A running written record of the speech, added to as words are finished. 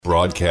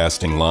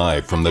Broadcasting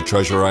live from the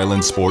Treasure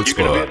Island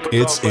Sportsbook,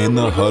 it's In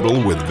the Huddle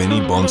with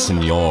Vinny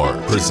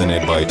Bonsignor,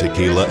 presented by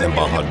Tequila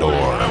Embajador.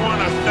 I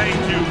want to thank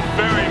you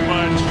very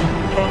much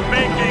for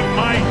making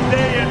my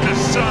day in the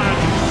sun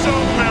so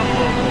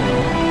memorable.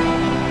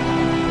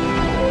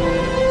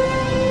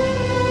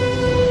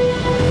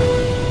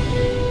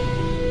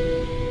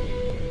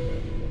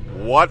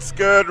 What's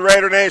good,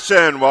 Raider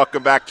Nation?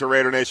 Welcome back to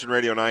Raider Nation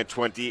Radio,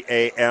 9:20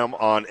 a.m.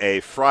 on a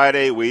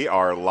Friday. We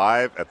are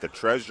live at the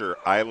Treasure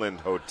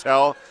Island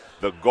Hotel,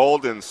 the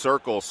Golden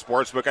Circle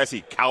Sportsbook. I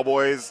see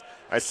Cowboys.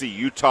 I see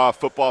Utah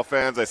football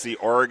fans. I see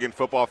Oregon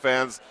football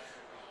fans.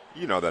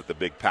 You know that the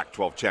big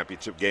Pac-12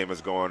 championship game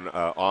is going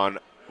on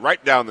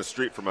right down the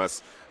street from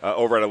us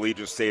over at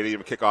Allegiant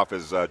Stadium. Kickoff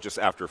is just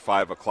after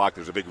 5 o'clock.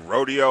 There's a big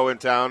rodeo in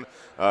town,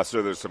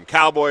 so there's some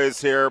Cowboys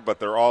here, but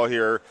they're all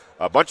here.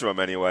 A bunch of them,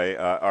 anyway,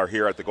 are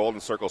here at the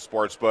Golden Circle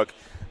Sportsbook,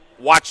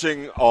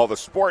 watching all the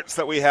sports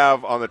that we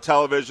have on the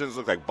televisions.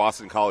 Look like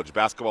Boston College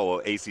basketball, a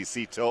little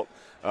ACC tilt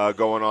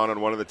going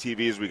on one of the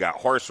TVs. We got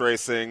horse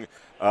racing,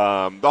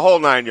 the whole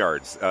 9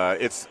 yards.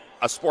 It's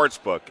a sports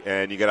book,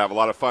 and you can have a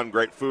lot of fun,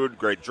 great food,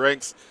 great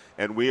drinks,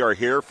 and we are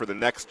here for the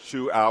next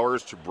 2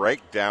 hours to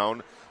break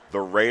down the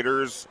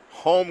Raiders'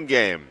 home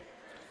game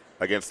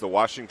against the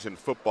Washington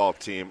football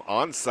team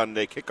on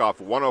Sunday. Kickoff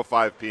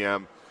 1:05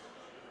 p.m.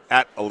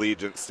 at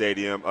Allegiant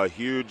Stadium. A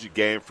huge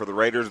game for the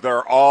Raiders.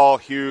 They're all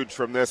huge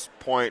from this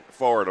point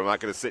forward. I'm not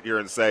going to sit here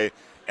and say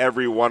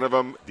every one of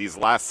them, these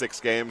last 6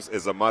 games,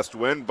 is a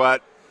must-win,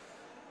 but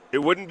it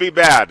wouldn't be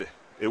bad.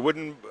 It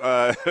wouldn't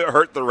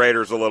hurt the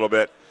Raiders a little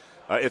bit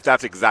if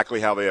that's exactly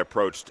how they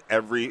approached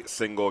every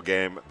single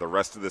game the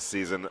rest of the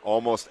season,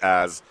 almost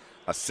as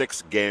a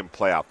 6-game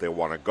playoff. They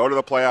want to go to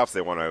the playoffs.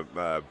 They want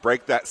to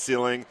break that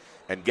ceiling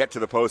and get to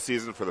the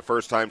postseason for the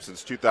first time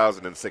since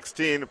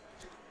 2016,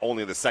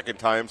 only the second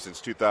time since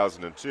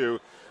 2002.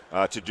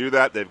 To do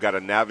that, they've got to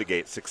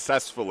navigate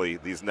successfully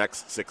these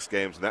next 6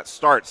 games, and that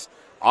starts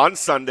on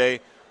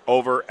Sunday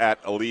over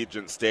at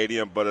Allegiant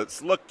Stadium. But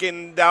it's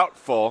looking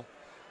doubtful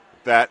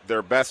that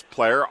their best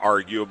player,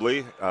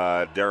 arguably,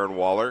 Darren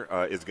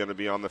Waller, is going to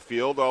be on the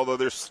field, although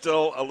there's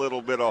still a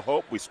little bit of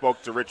hope. We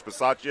spoke to Rich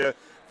Bisaccia,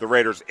 the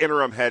Raiders'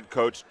 interim head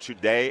coach,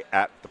 today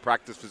at the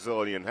practice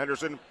facility in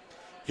Henderson.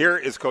 Here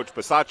is Coach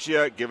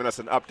Bisaccia giving us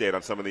an update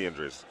on some of the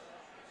injuries.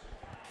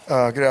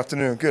 Good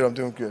afternoon. Good, I'm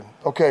doing good.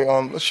 Okay,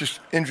 let's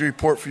just injury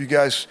report for you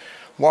guys.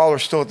 Waller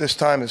still at this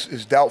time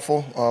is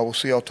doubtful. We'll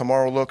see how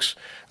tomorrow looks.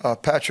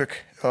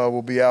 Patrick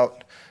will be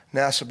out.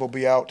 Nassib will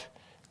be out.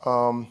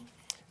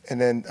 And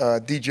then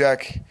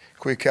D-Jack,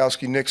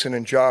 Kwiatkowski, Nixon,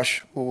 and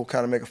Josh will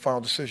kind of make a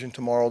final decision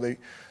tomorrow. They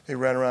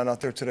ran around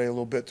out there today a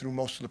little bit through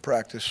most of the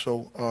practice,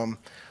 so we'll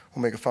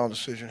make a final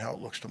decision how it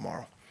looks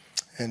tomorrow.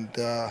 And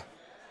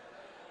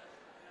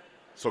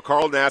so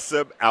Carl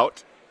Nassib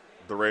out,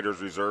 the Raiders'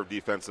 reserve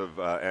defensive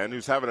end,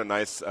 who's having a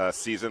nice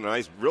season,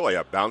 really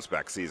a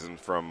bounce-back season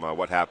from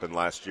what happened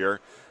last year.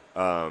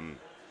 Deshaun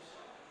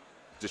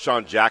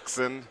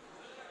Jackson,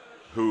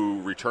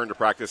 who returned to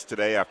practice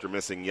today after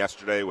missing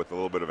yesterday with a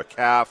little bit of a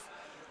calf,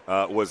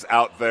 was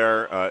out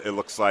there. It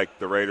looks like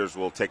the Raiders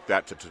will take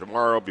that to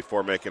tomorrow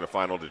before making a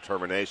final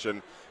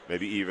determination,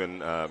 maybe even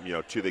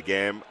to the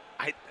game.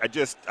 I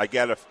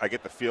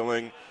get the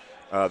feeling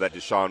that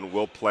Deshaun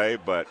will play,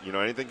 but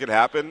anything could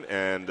happen,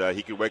 and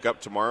he could wake up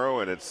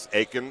tomorrow and it's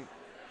Aiken,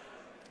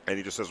 and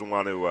he just doesn't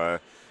want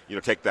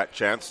to take that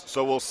chance.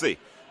 So we'll see.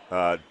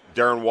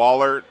 Darren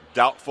Waller,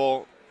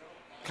 doubtful.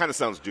 Kind of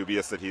sounds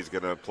dubious that he's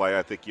going to play.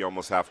 I think you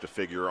almost have to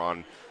figure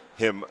on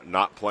him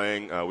not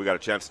playing. We got a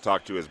chance to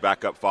talk to his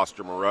backup,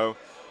 Foster Moreau,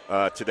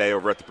 today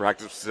over at the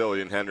practice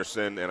facility in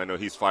Henderson, and I know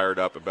he's fired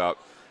up about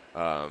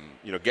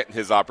getting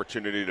his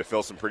opportunity to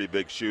fill some pretty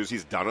big shoes.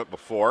 He's done it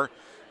before.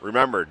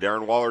 Remember,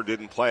 Darren Waller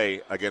didn't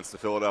play against the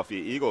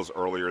Philadelphia Eagles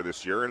earlier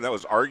this year, and that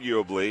was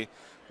arguably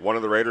one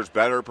of the Raiders'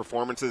 better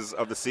performances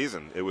of the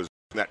season. It was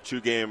that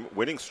 2-game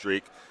winning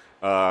streak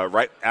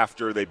right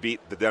after they beat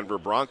the Denver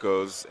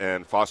Broncos,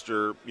 and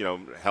Foster,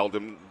 held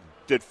him,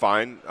 did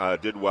fine,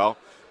 did well.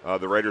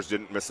 The Raiders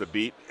didn't miss a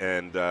beat,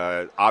 and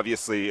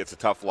obviously it's a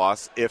tough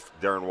loss if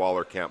Darren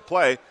Waller can't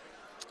play.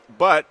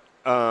 But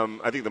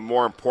I think the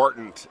more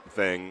important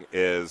thing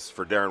is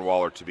for Darren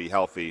Waller to be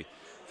healthy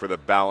for the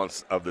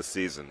balance of the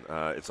season.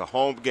 It's a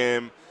home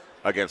game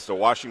against a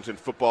Washington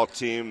football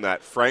team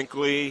that,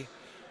 frankly,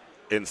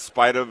 in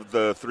spite of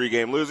the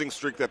 3-game losing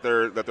streak that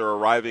they're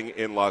arriving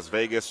in Las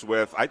Vegas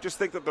with, I just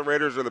think that the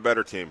Raiders are the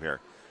better team here.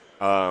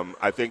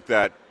 I think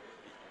that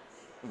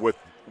with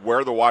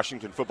where the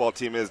Washington football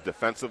team is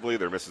defensively,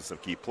 they're missing some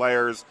key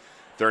players.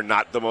 They're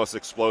not the most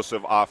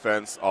explosive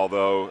offense,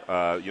 although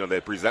they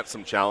present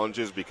some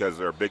challenges because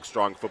they're a big,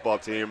 strong football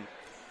team.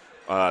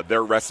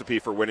 Their recipe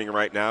for winning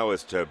right now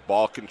is to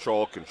ball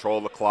control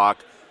the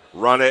clock,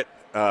 run it,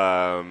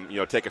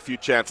 take a few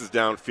chances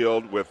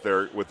downfield with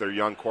their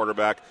young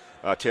quarterback,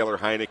 Taylor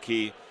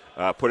Heineke,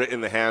 put it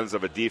in the hands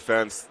of a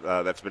defense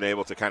that's been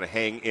able to kind of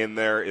hang in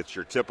there. It's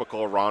your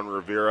typical Ron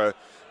Rivera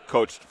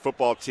coached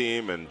football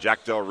team and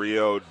Jack Del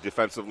Rio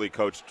defensively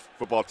coached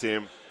football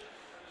team.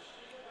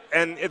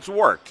 And it's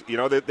worked. You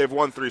know, they've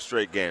won 3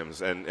 straight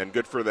games, and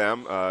good for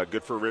them.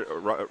 Good for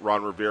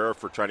Ron Rivera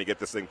for trying to get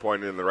this thing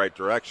pointed in the right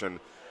direction.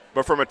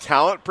 But from a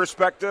talent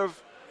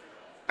perspective,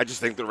 I just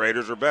think the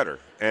Raiders are better.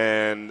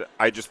 And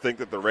I just think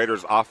that the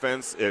Raiders'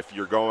 offense, if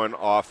you're going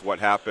off what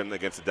happened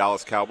against the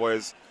Dallas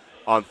Cowboys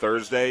on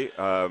Thursday,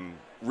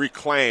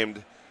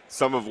 reclaimed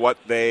some of what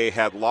they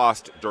had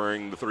lost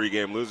during the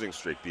 3-game losing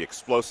streak. The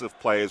explosive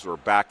plays were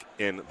back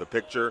in the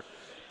picture.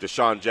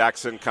 Deshaun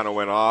Jackson kind of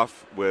went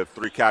off with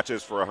 3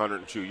 catches for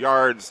 102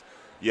 yards.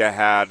 You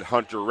had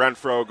Hunter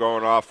Renfrow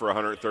going off for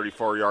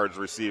 134 yards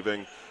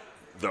receiving.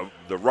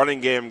 The running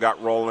game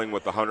got rolling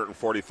with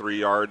 143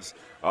 yards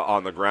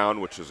on the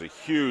ground, which is a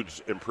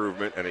huge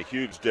improvement and a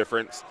huge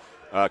difference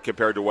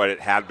compared to what it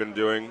had been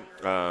doing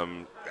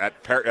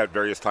at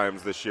various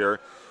times this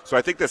year. So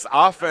I think this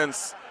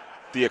offense,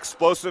 the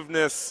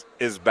explosiveness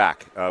is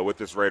back with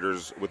this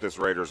Raiders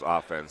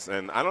offense.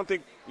 And I don't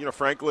think,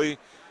 frankly,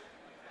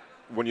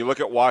 when you look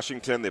at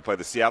Washington, they play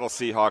the Seattle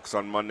Seahawks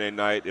on Monday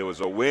night. It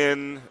was a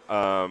win,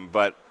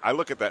 but I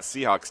look at that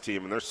Seahawks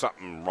team, and there's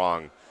something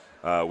wrong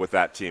with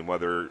that team,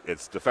 whether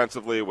it's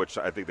defensively, which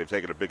I think they've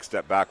taken a big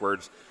step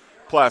backwards.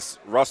 Plus,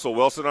 Russell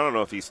Wilson, I don't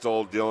know if he's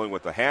still dealing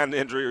with the hand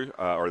injury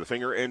or the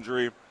finger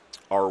injury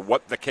or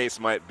what the case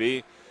might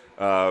be,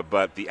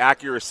 but the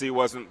accuracy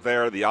wasn't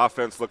there. The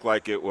offense looked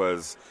like it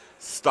was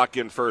stuck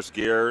in first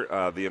gear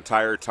the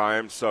entire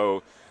time.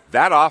 So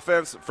that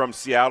offense from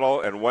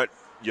Seattle and what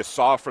you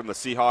saw from the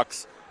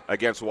Seahawks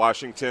against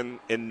Washington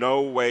in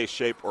no way,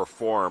 shape, or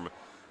form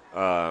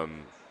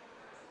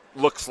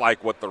looks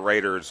like what the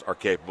Raiders are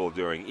capable of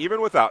doing, even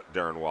without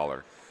Darren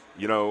Waller.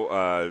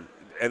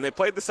 And they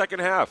played the second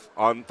half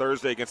on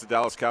Thursday against the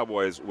Dallas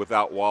Cowboys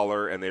without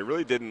Waller, and they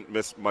really didn't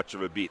miss much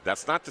of a beat.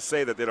 That's not to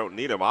say that they don't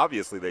need him.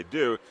 Obviously they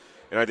do,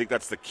 and I think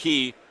that's the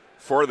key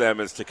for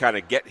them, is to kind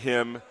of get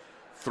him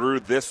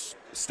through this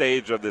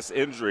stage of this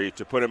injury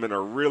to put him in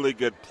a really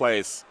good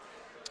place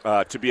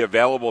to be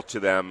available to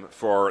them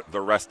for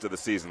the rest of the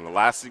season. The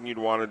last thing you'd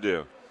want to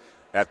do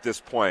at this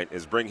point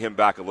is bring him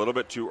back a little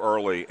bit too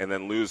early and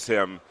then lose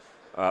him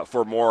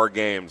for more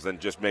games than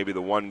just maybe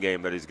the one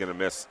game that he's going to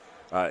miss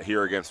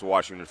here against the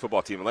Washington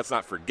football team. And let's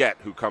not forget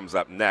who comes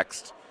up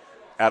next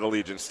at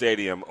Allegiant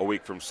Stadium a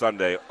week from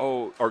Sunday.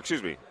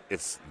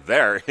 It's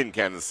there in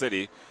Kansas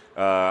City.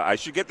 I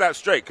should get that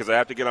straight because I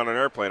have to get on an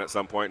airplane at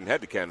some point and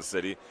head to Kansas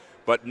City.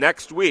 But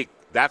next week,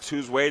 that's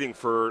who's waiting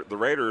for the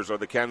Raiders, or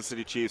the Kansas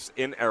City Chiefs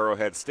in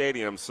Arrowhead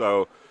Stadium.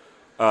 So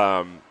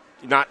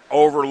not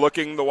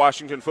overlooking the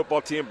Washington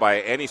football team by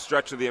any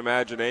stretch of the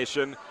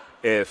imagination.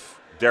 If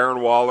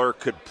Darren Waller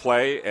could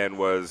play and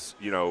was,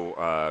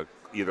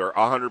 either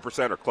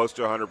 100% or close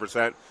to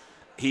 100%,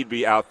 he'd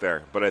be out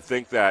there. But I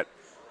think that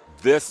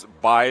this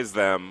buys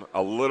them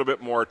a little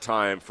bit more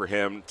time for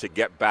him to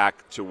get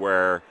back to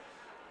where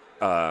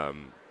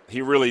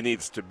he really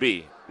needs to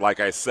be, like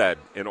I said,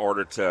 in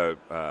order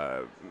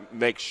to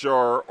make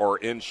sure or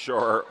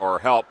ensure or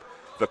help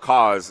the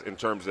cause in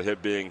terms of him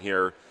being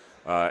here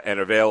and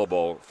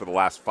available for the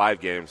last 5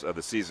 games of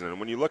the season. And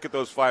when you look at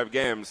those 5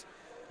 games,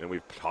 and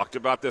we've talked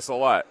about this a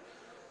lot,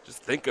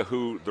 just think of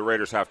who the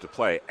Raiders have to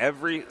play.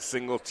 Every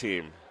single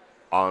team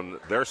on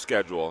their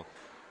schedule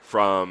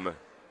from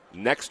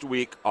next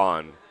week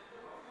on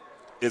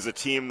is a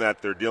team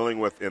that they're dealing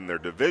with in their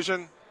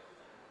division: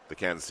 the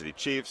Kansas City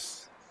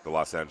Chiefs, the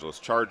Los Angeles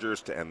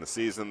Chargers to end the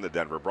season, the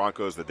Denver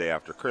Broncos the day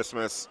after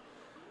Christmas,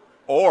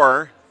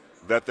 or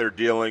that they're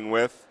dealing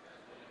with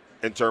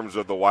in terms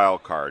of the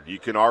wild card. You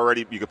could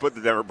put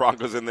the Denver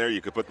Broncos in there.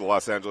 You could put the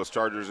Los Angeles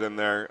Chargers in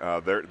there.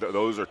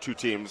 Those are 2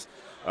 teams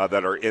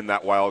that are in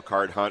that wild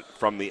card hunt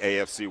from the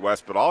AFC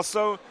West, but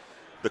also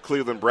the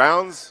Cleveland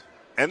Browns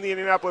and the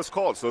Indianapolis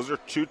Colts. Those are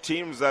 2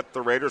 teams that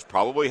the Raiders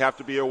probably have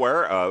to be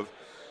aware of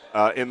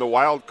in the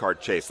wild card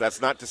chase.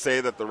 That's not to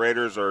say that the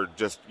Raiders are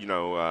just,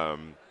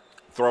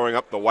 throwing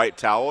up the white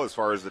towel as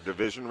far as the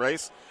division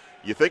race.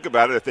 You think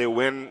about it, if they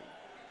win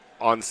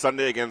on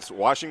Sunday against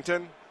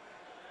Washington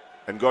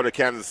and go to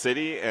Kansas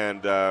City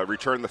and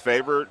return the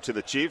favor to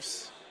the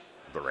Chiefs,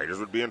 the Raiders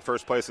would be in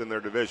first place in their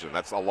division.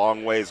 That's a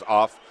long ways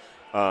off.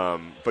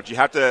 But you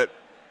have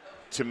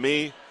to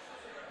me,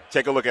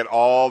 take a look at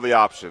all the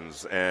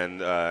options.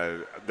 And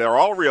they're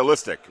all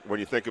realistic when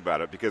you think about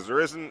it, because there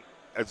isn't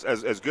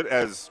as good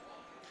as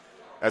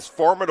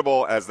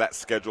formidable as that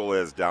schedule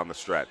is down the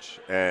stretch.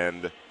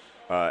 And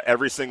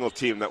every single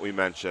team that we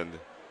mentioned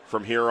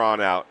from here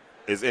on out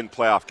is in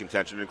playoff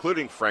contention,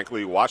 including,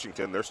 frankly,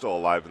 Washington. They're still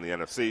alive in the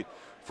NFC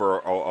for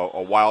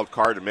a wild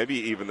card, and maybe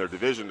even their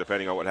division,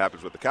 depending on what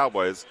happens with the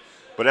Cowboys.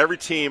 But every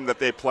team that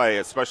they play,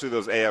 especially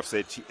those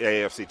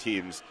AFC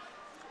teams,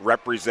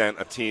 represent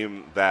a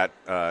team that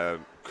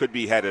could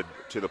be headed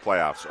to the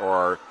playoffs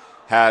or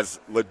has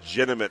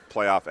legitimate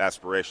playoff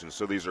aspirations.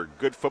 So these are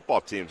good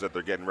football teams that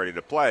they're getting ready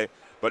to play.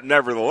 But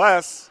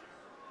nevertheless,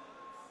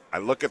 I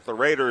look at the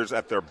Raiders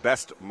at their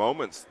best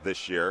moments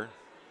this year,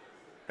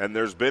 and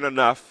there's been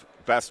enough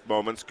best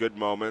moments, good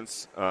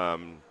moments,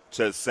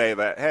 to say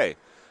that, hey,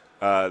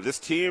 this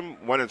team,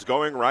 when it's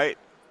going right,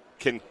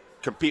 can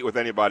compete with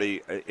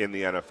anybody in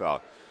the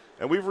NFL.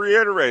 And we've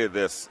reiterated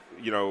this,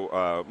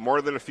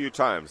 more than a few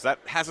times. That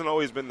hasn't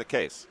always been the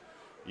case.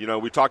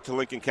 We talked to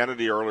Lincoln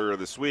Kennedy earlier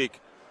this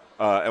week,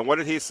 and what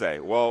did he say?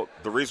 Well,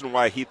 the reason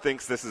why he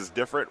thinks this is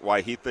different,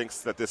 why he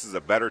thinks that this is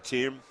a better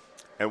team,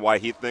 and why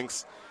he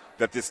thinks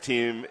that this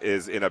team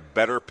is in a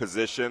better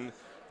position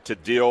to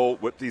deal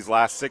with these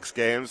last 6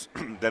 games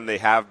than they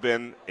have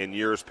been in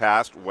years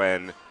past,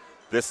 when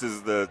this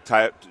is the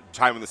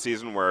time of the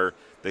season where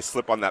they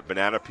slip on that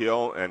banana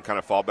peel and kind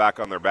of fall back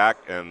on their back,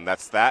 and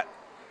that's that.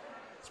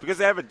 It's because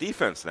they have a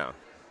defense now.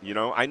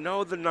 I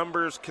know the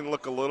numbers can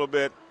look a little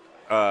bit,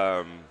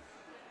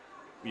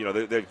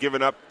 they've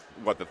given up,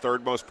 the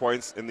 3rd most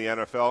points in the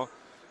NFL.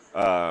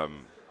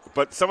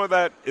 But some of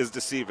that is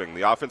deceiving.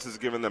 The offense has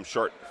given them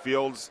short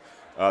fields.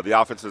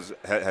 The offense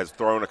has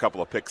thrown a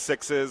couple of pick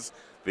sixes.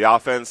 The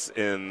offense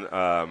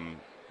during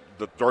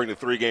the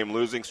 3-game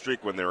losing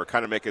streak, when they were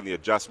kind of making the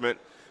adjustment,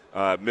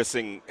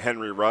 missing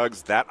Henry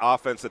Ruggs, that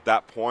offense at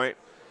that point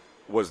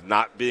was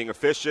not being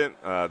efficient.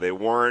 They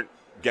weren't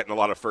getting a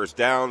lot of first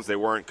downs. They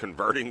weren't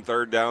converting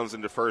 3rd downs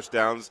into first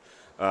downs.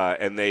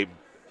 And they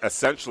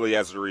essentially,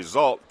 as a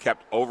result,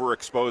 kept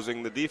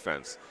overexposing the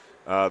defense.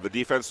 The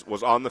defense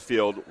was on the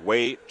field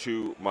way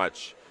too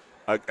much,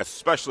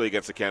 especially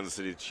against the Kansas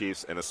City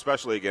Chiefs and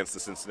especially against the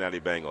Cincinnati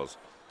Bengals.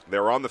 They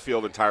were on the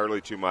field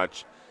entirely too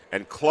much.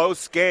 And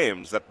close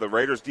games that the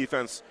Raiders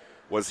defense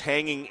was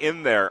hanging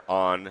in there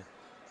on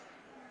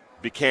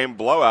became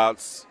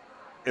blowouts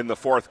in the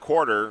 4th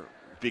quarter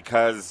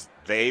because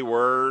they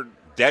were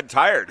dead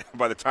tired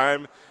by the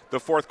time the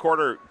 4th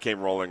quarter came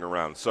rolling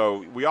around.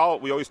 So we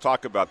always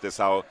talk about this,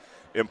 how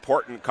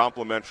important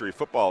complementary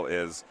football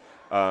is.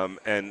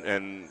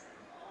 And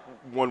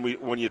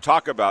when you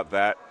talk about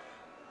that,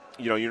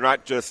 you're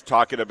not just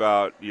talking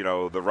about,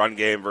 the run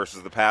game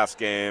versus the pass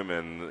game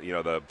and,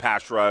 the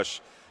pass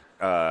rush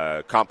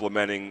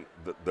complementing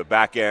the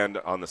back end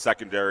on the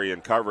secondary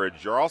and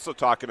coverage. You're also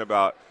talking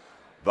about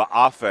the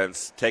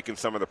offense taking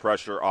some of the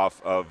pressure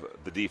off of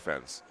the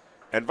defense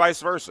and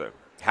vice versa.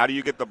 How do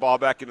you get the ball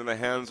back into the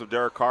hands of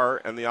Derek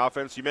Carr and the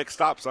offense? You make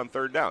stops on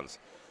 3rd downs.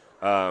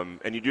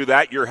 And you do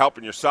that, you're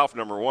helping yourself,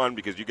 number one,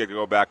 because you get to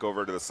go back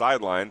over to the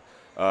sideline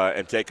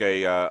and take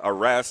a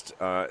rest,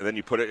 and then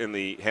you put it in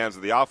the hands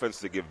of the offense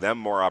to give them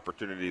more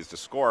opportunities to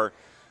score.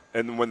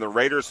 And when the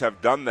Raiders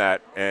have done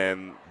that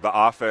and the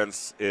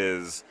offense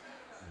is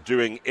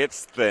doing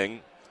its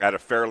thing at a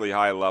fairly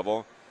high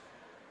level,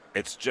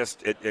 it's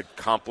just it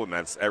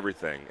complements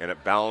everything and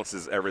it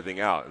balances everything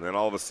out. And then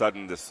all of a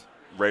sudden this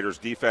Raiders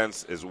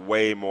defense is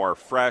way more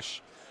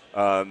fresh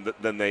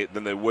than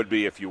they would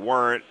be if you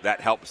weren't. That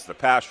helps the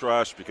pass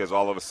rush because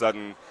all of a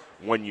sudden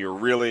when you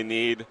really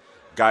need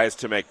guys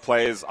to make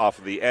plays off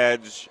of the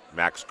edge,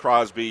 Max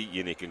Crosby,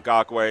 Yannick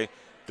Ngakoue,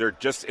 they're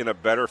just in a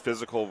better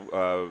physical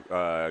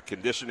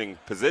conditioning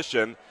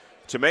position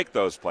to make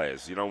those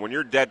plays. When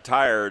you're dead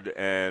tired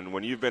and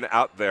when you've been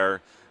out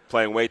there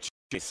playing way too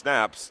many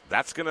snaps,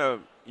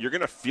 you're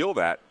gonna feel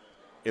that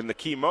in the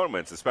key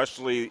moments,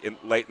 especially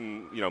late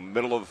in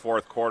middle of the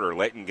 4th quarter,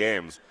 late in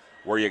games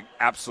where you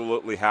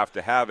absolutely have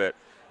to have it.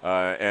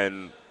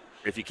 And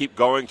if you keep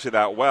going to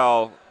that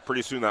well,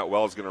 pretty soon that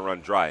well is going to run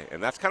dry,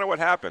 and that's kind of what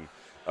happened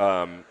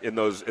in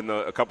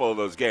a couple of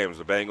those games,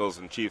 the Bengals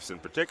and Chiefs in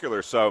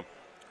particular. So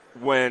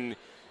when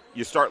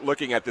you start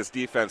looking at this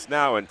defense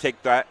now and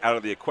take that out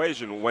of the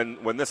equation,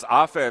 when this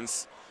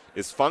offense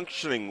is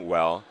functioning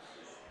well,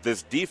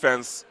 this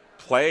defense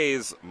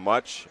plays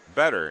much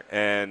better.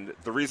 And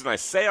the reason I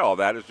say all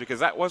that is because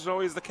that wasn't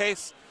always the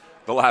case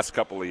the last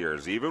couple of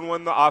years. Even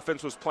when the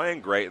offense was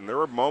playing great, and there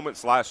were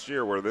moments last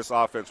year where this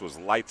offense was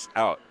lights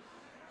out,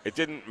 it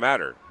didn't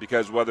matter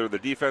because whether the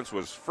defense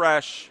was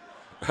fresh,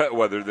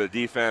 whether the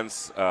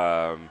defense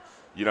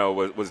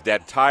was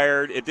dead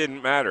tired, it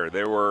didn't matter.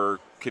 They were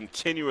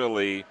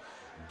continually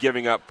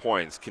giving up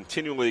points,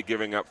 continually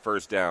giving up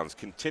first downs,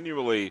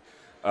 continually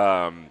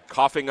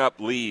coughing up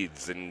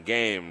leads in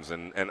games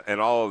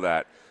and all of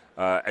that.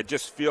 I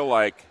just feel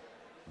like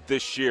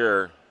this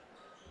year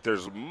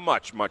there's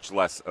much, much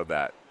less of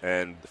that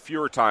and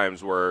fewer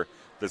times where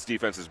this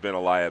defense has been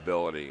a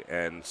liability.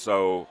 And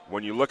so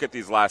when you look at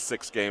these last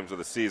 6 games of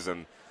the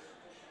season,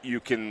 you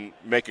can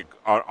make an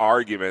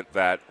argument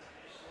that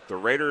the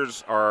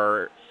Raiders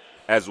are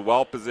as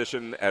well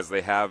positioned as they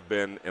have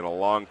been in a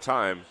long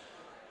time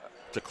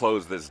to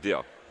close this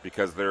deal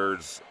because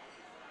there's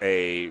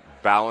a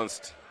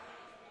balanced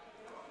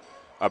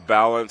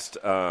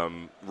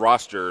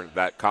roster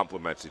that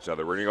complements each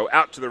other. We're going to go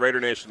out to the Raider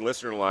Nation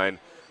listener line.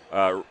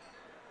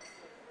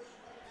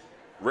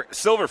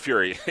 Silver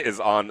Fury is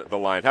on the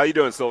line. How you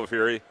doing, Silver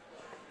Fury?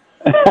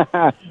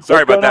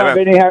 Sorry about that,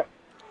 man.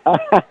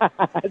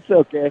 It's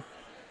okay.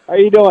 How are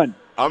you doing?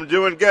 I'm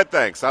doing good,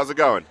 thanks. How's it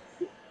going?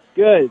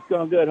 Good. It's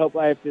going good. Hope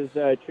life is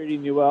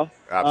treating you well.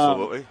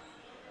 Absolutely.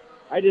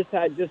 I just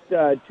had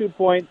 2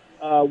 points.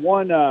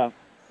 One,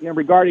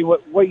 regarding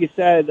what you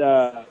said,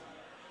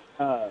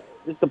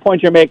 just the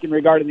point you're making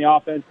regarding the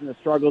offense and the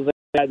struggles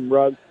they had in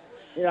Ruggs.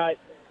 The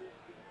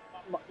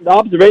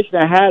observation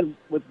I had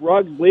with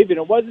Ruggs leaving,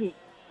 it wasn't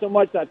so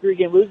much that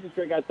 3-game losing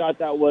streak. I thought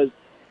that was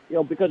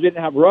because we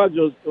didn't have Ruggs,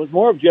 it was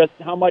more of just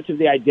how much of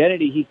the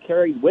identity he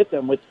carried with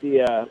him with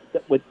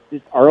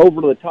our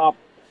over-the-top,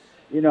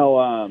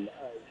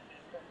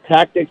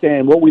 tactics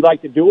and what we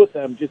like to do with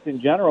them just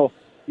in general.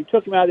 You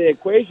took him out of the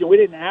equation. We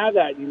didn't have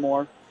that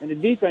anymore, and the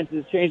defense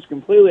has changed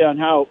completely on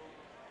how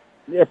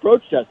they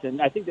approached us.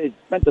 And I think they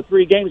spent the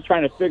 3 games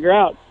trying to figure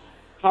out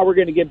how we're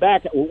going to get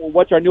back.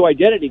 What's our new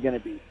identity going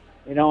to be?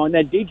 And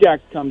then Djax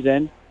comes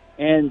in,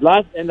 and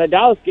the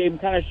Dallas game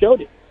kind of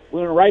showed it. We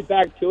went right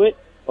back to it,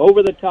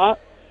 over the top,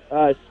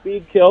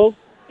 speed kills,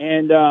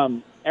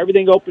 and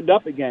everything opened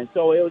up again.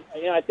 So it was.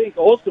 I think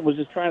Olsen was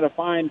just trying to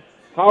find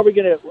how are we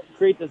going to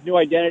create this new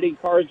identity.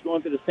 Carr's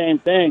going through the same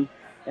thing,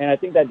 and I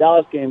think that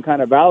Dallas game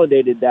kind of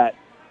validated that.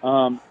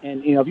 And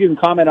if you can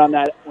comment on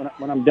that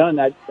when I'm done,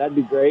 that'd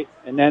be great.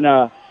 And then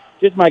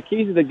just my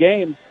keys to the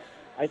game.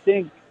 I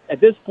think at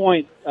this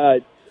point,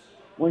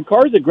 when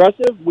Carr's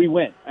aggressive, we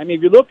win. I mean,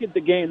 if you look at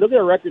the game, look at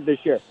our record this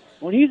year.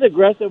 When he's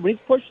aggressive, when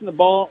he's pushing the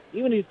ball,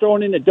 even when he's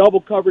throwing in the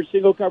double coverage,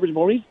 single coverage, but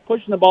when he's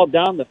pushing the ball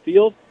down the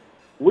field,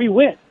 we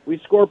win. We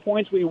score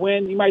points, we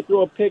win. He might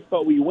throw a pick,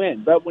 but we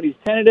win. But when he's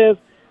tentative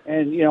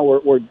and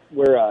we're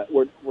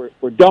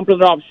dumping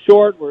it off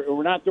short,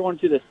 we're not throwing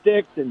to the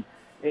sticks, and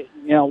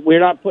we're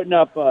not putting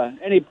up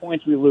any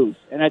points, we lose.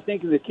 And I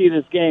think the key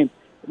to this game,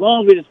 as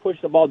long as we just push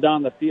the ball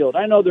down the field,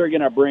 I know they're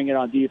going to bring it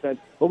on defense,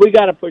 but we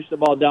got to push the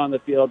ball down the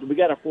field. We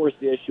got to force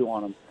the issue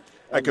on them.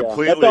 I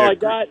completely that's all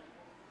agree. I got.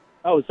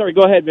 Oh, sorry.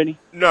 Go ahead, Vinny.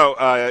 No,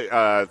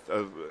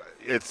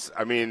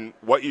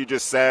 what you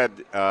just said,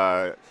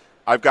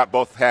 I've got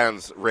both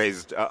hands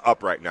raised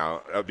up right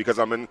now because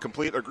I'm in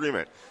complete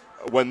agreement.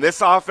 When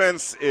this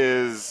offense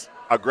is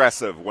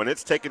aggressive, when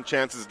it's taking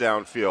chances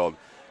downfield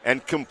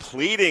and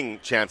completing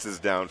chances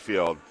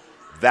downfield,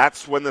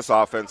 that's when this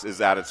offense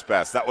is at its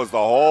best. That was the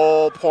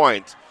whole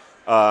point.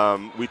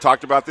 We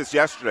talked about this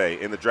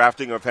yesterday in the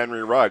drafting of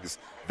Henry Ruggs.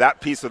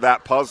 That piece of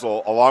that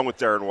puzzle, along with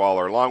Darren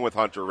Waller, along with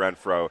Hunter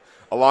Renfrow,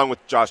 along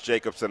with Josh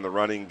Jacobs in the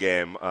running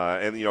game,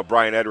 and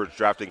Brian Edwards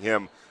drafting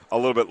him a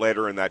little bit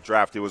later in that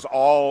draft. It was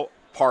all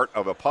part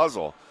of a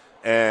puzzle,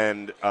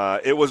 and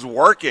it was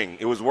working.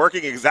 It was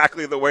working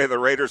exactly the way the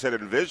Raiders had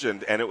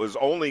envisioned, and it was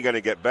only going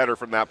to get better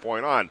from that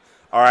point on.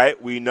 All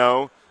right, we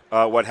know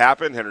what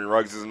happened. Henry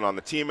Ruggs isn't on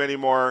the team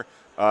anymore,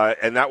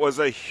 and that was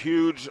a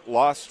huge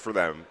loss for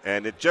them.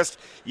 And it just,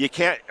 you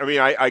can't,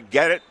 I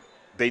get it.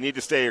 They need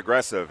to stay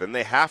aggressive, and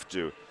they have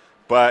to.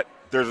 But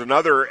there's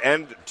another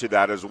end to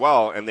that as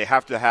well, and they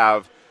have to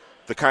have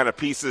the kind of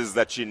pieces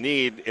that you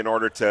need in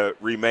order to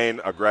remain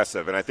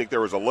aggressive. And I think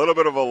there was a little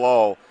bit of a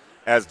lull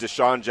as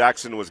Deshaun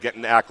Jackson was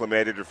getting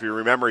acclimated. If you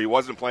remember, he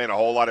wasn't playing a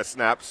whole lot of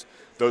snaps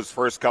those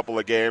first couple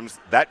of games.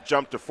 That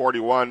jumped to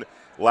 41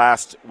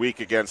 last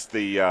week against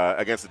the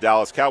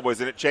Dallas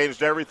Cowboys, and it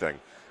changed everything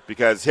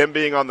because him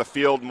being on the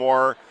field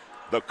more,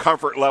 the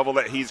comfort level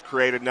that he's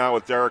created now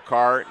with Derek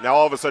Carr, now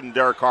all of a sudden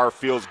Derek Carr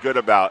feels good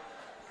about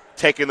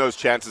taking those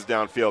chances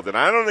downfield, and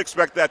I don't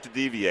expect that to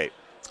deviate.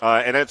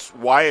 And that's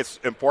why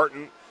it's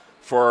important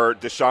for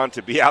Deshaun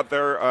to be out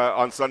there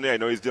on Sunday. I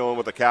know he's dealing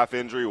with a calf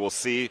injury. We'll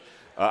see.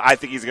 I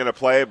think he's going to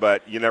play,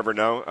 but you never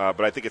know.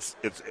 But I think it's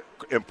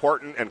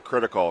important and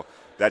critical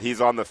that he's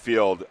on the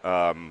field.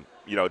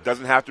 It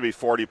doesn't have to be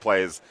 40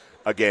 plays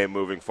a game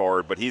moving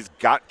forward, but he's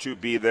got to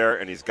be there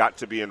and he's got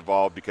to be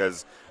involved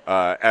because,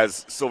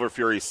 as Silver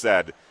Fury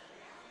said,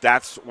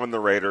 that's when the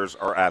Raiders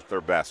are at their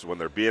best, when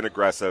they're being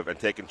aggressive and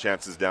taking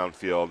chances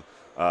downfield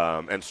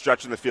and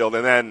stretching the field,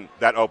 and then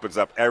that opens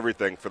up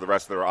everything for the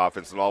rest of their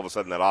offense, and all of a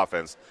sudden that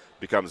offense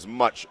becomes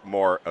much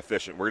more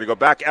efficient. We're going to go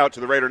back out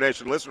to the Raider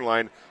Nation listener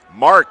line.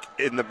 Mark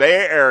in the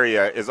Bay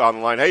Area is on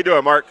the line. How you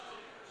doing, Mark?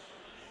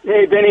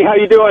 Hey, Vinny, how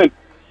you doing?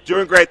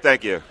 Doing great,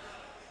 thank you.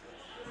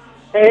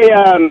 Hey,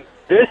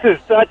 this is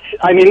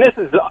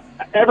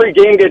every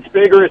game gets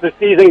bigger as the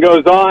season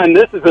goes on.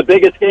 This is the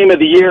biggest game of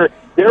the year.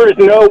 There is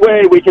no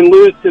way we can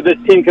lose to this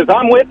team because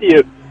I'm with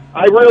you.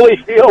 I really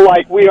feel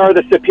like we are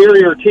the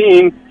superior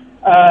team,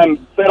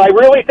 but I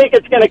really think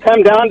it's going to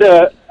come down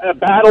to a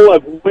battle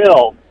of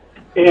will.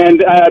 And,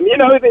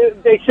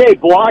 they say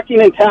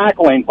blocking and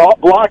tackling.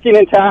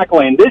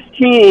 This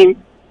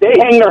team, they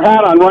hang their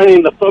hat on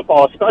running the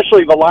football,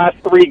 especially the last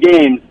 3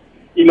 games.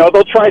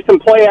 They'll try some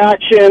play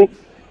action.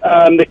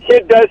 The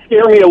kid does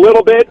scare me a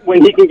little bit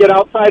when he can get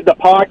outside the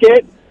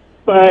pocket.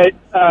 But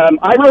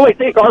I really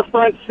think our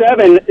front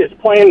 7 is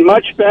playing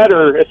much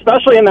better,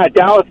 especially in that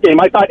Dallas game.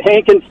 I thought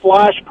Hankins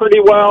flashed pretty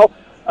well,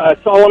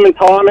 Solomon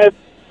Thomas.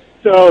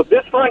 So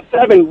this front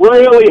 7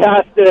 really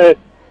has to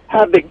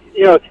have the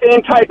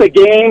same type of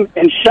game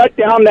and shut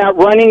down that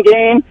running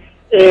game.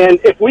 And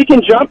if we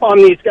can jump on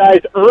these guys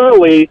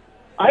early,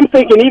 I'm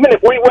thinking even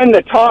if we win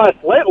the toss,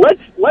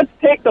 let's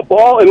take the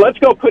ball and let's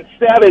go put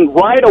 7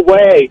 right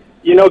away.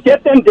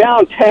 Get them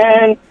down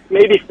 10,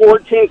 maybe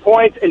 14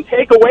 points, and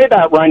take away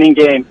that running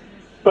game.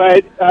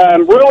 But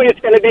really, it's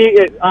going to be,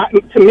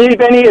 to me,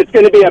 Vinny, it's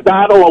going to be a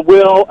battle of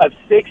will of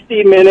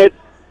 60 minutes,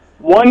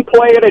 one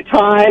play at a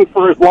time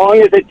for as long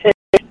as it takes.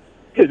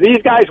 Because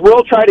these guys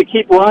will try to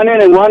keep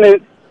running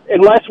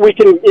unless we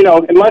can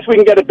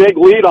get a big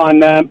lead on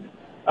them.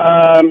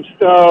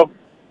 So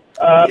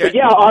But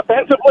yeah,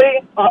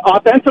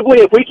 offensively,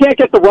 if we can't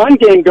get the run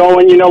game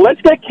going,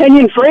 let's get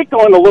Kenyon Drake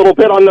going a little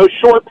bit on those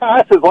short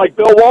passes like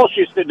Bill Walsh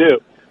used to do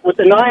with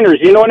the Niners.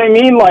 You know what I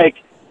mean? Like,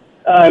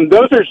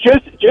 those are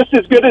just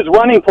as good as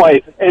running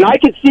plays. And I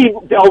could see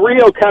Del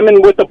Rio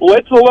coming with the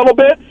blitz a little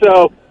bit,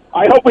 so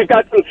I hope we've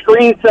got some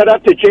screens set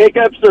up to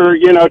Jacobs or,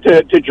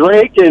 to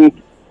Drake. And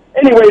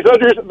anyways,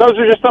 those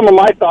are just some of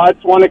my thoughts.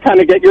 Want to kind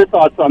of get your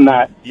thoughts on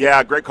that.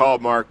 Yeah, great call,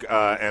 Mark,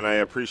 and I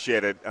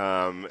appreciate it.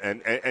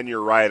 And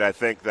you're right. I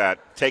think that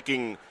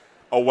taking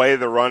away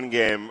the run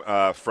game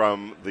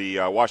from the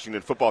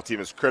Washington football team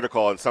is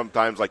critical. And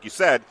sometimes, like you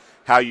said,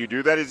 how you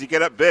do that is you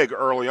get up big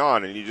early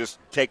on, and you just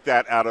take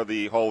that out of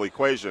the whole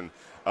equation.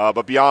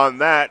 But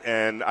beyond that,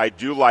 and I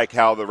do like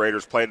how the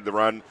Raiders played the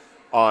run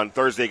on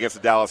Thursday against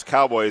the Dallas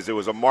Cowboys. It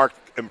was a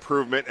marked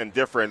improvement and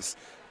difference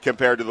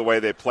compared to the way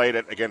they played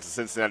it against the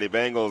Cincinnati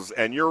Bengals.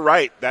 And you're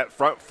right, that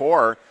front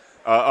four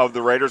of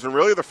the Raiders, and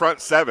really the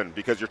front seven,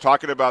 because you're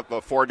talking about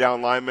the 4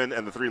 down linemen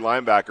and the 3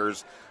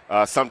 linebackers,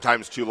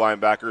 sometimes 2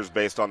 linebackers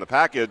based on the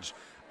package,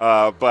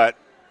 but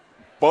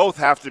both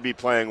have to be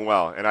playing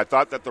well. And I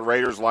thought that the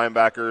Raiders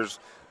linebackers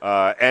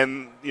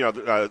and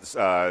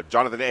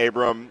Jonathan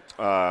Abram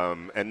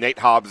and Nate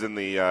Hobbs in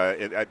the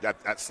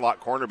at slot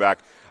cornerback,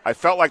 I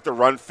felt like the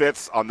run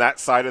fits on that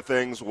side of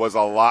things was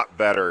a lot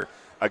better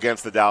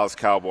against the Dallas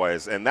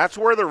Cowboys. And that's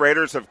where the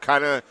Raiders have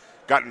kind of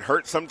gotten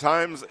hurt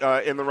sometimes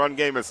in the run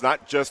game. It's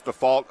not just the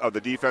fault of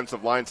the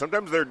defensive line.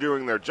 Sometimes they're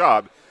doing their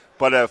job,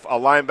 but if a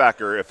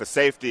linebacker, if a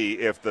safety,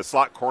 if the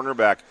slot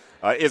cornerback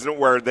isn't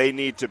where they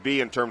need to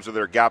be in terms of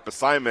their gap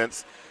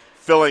assignments,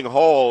 filling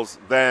holes,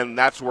 then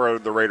that's where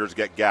the Raiders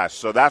get gashed.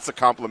 So that's a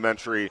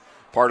complementary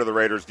part of the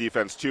Raiders'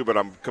 defense too, but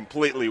I'm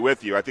completely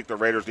with you. I think the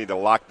Raiders need to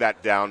lock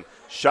that down,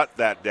 shut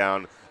that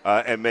down,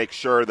 and make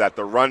sure that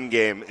the run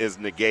game is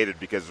negated,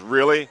 because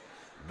really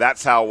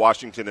that's how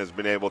Washington has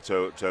been able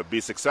to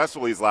be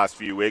successful these last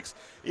few weeks.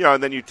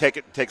 And then you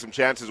take some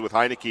chances with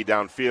Heineke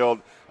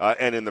downfield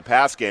and in the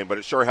pass game, but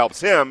it sure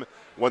helps him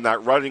when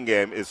that running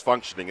game is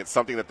functioning. It's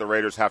something that the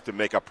Raiders have to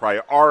make a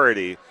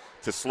priority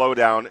to slow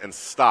down and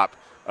stop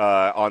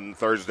on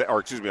Sunday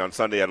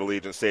at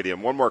Allegiant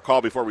Stadium. One more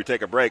call before we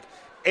take a break.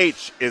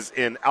 H is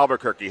in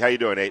Albuquerque. How you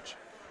doing, H?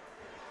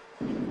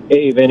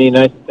 Hey, Vinny.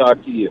 Nice to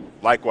talk to you.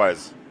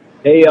 Likewise.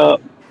 Hey, I've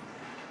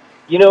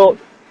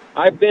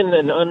been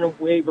an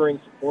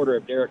unwavering supporter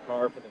of Derek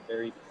Carr from the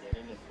very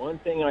beginning. And one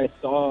thing I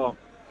saw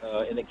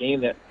in the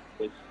game that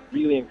was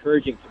really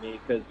encouraging to me,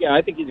 because,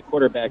 I think he's a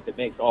quarterback that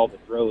makes all the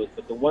throws.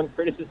 But the one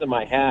criticism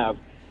I have,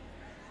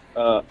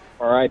 or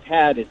I've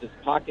had, is his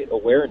pocket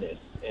awareness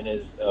and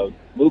his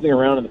moving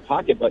around in the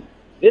pocket. But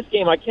this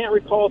game, I can't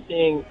recall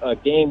seeing a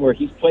game where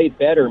he's played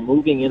better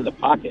moving in the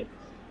pocket.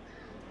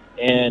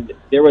 And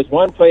there was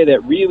one play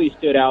that really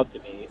stood out to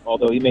me,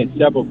 although he made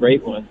several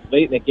great ones,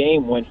 late in the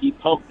game when he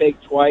pump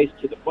faked twice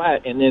to the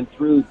flat and then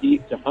threw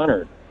deep to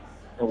Hunter,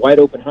 and wide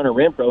open Hunter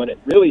Renfrow, and it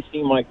really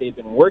seemed like they'd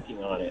been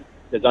working on it,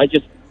 because I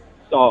just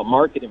saw a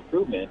marked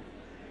improvement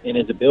in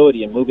his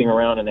ability in moving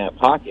around in that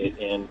pocket.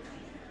 And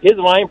his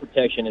line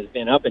protection has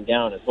been up and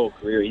down his whole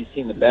career. He's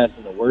seen the best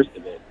and the worst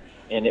of it.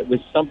 And it was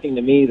something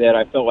to me that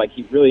I felt like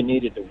he really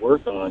needed to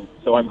work on.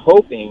 So I'm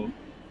hoping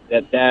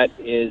that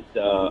is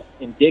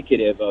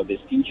indicative of his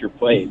future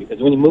play, because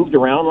when he moved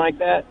around like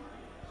that,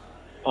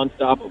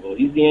 unstoppable.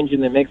 He's the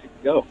engine that makes it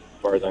go,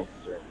 as far as I'm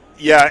concerned.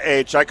 Yeah,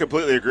 H, I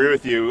completely agree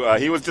with you.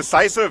 He was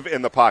decisive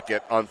in the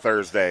pocket on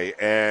Thursday,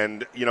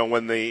 and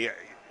when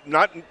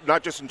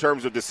not just in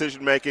terms of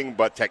decision making,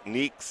 but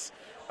techniques,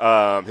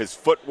 his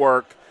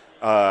footwork,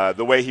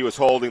 the way he was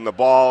holding the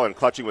ball and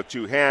clutching with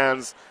 2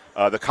 hands,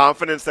 the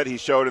confidence that he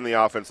showed in the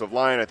offensive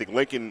line. I think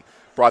Lincoln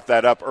brought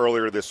that up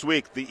earlier this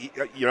week.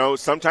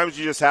 Sometimes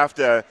you just have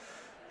to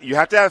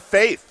have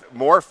faith,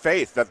 more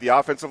faith that the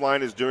offensive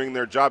line is doing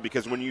their job,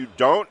 because when you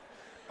don't,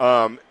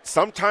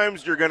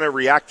 sometimes you're going to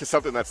react to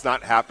something that's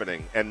not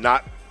happening and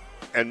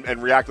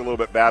react a little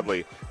bit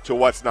badly to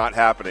what's not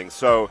happening.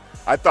 So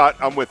I thought,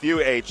 I'm with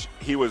you, H,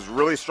 he was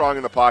really strong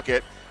in the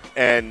pocket,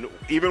 and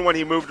even when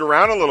he moved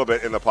around a little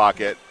bit in the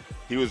pocket,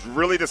 he was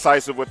really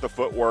decisive with the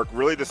footwork,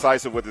 really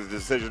decisive with his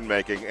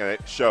decision-making, and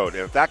it showed.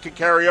 And if that can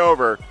carry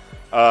over,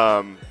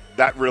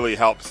 that really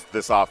helps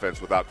this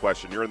offense without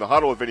question. You're in the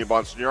Huddle with Vinny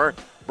Bonsignore,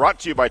 brought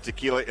to you by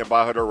Tequila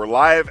Embajador. We're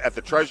live at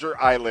the Treasure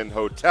Island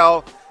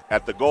Hotel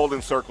at the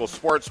Golden Circle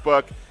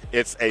Sportsbook.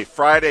 It's a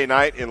Friday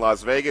night in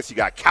Las Vegas. You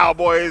got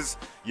Cowboys,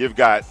 you've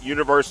got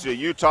University of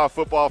Utah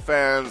football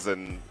fans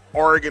and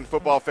Oregon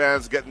football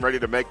fans getting ready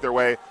to make their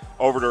way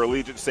over to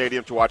Allegiant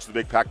Stadium to watch the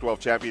big Pac-12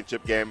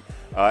 championship game.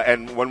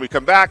 And when we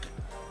come back,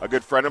 a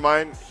good friend of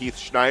mine, Heath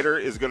Schneider,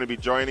 is going to be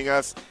joining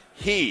us.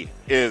 He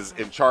is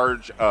in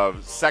charge of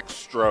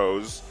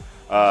Sextros.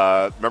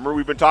 Remember,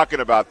 we've been talking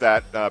about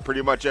that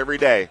pretty much every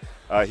day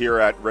here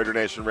at Raider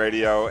Nation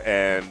Radio,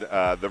 and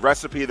the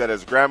recipe that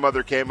his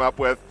grandmother came up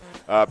with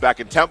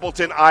back in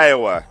Templeton,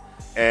 Iowa,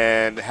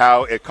 and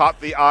how it caught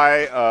the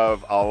eye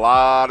of a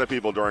lot of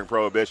people during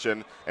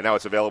Prohibition, and now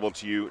it's available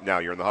to you now.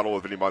 You're in the Huddle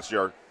with Vinny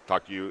Bonsignore.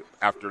 Talk to you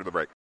after the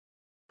break.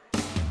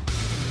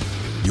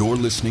 You're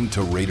listening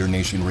to Raider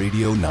Nation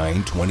Radio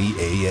 920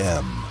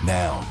 AM.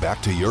 Now, back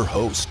to your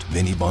host,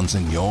 Vinny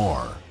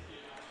Bonsignor.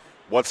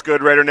 What's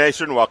good, Raider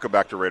Nation? Welcome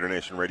back to Raider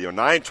Nation Radio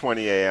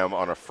 920 AM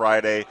on a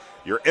Friday.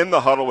 You're in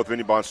the huddle with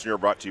Vinny Bonsignor,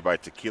 brought to you by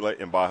Tequila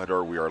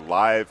Embajador. We are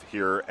live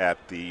here at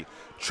the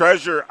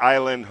Treasure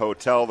Island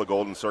Hotel, the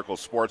Golden Circle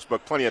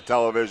Sportsbook. Plenty of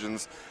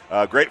televisions,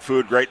 great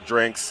food, great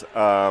drinks.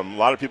 A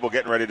lot of people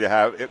getting ready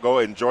to go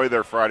enjoy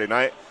their Friday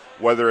night,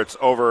 whether it's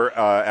over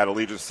at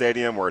Allegiant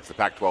Stadium, where it's the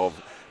Pac-12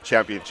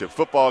 championship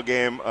football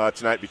game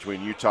tonight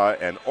between Utah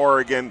and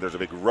Oregon. There's a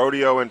big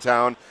rodeo in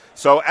town.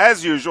 So,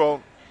 as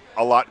usual,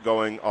 a lot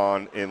going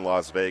on in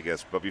Las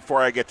Vegas. But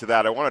before I get to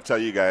that, I want to tell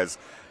you guys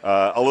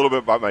a little bit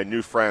about my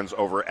new friends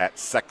over at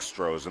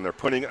Sextros, and they're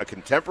putting a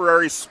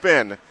contemporary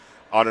spin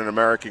on an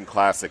American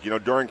classic. You know,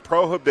 during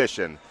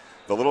Prohibition,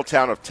 the little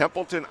town of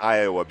Templeton,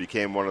 Iowa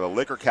became one of the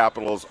liquor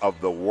capitals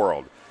of the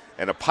world.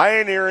 And a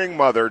pioneering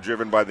mother,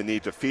 driven by the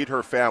need to feed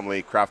her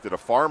family, crafted a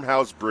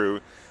farmhouse brew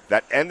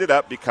that ended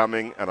up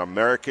becoming an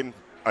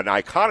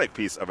iconic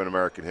piece of an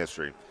American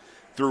history.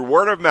 Through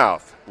word of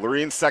mouth,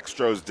 Lorene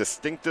Sextro's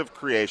distinctive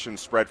creation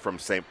spread from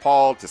St.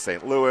 Paul to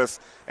St. Louis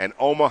and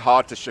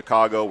Omaha to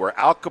Chicago, where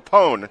Al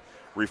Capone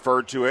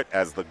referred to it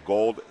as the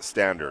gold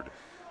standard.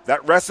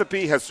 That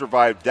recipe has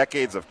survived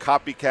decades of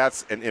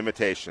copycats and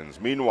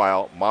imitations.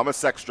 Meanwhile, Mama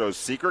Sextro's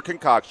secret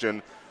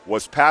concoction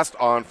was passed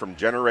on from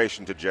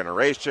generation to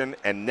generation,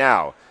 and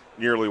now,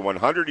 nearly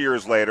 100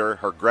 years later,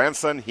 her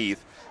grandson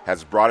Heath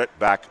has brought it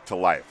back to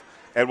life.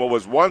 And what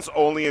was once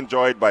only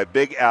enjoyed by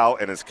Big Al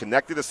and his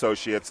connected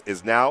associates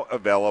is now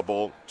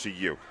available to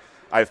you.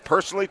 I've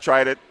personally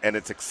tried it, and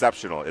it's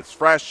exceptional. It's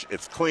fresh,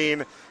 it's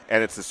clean,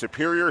 and it's a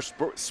superior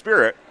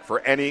spirit for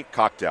any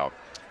cocktail.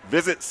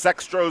 Visit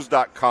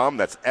Sextros.com,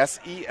 that's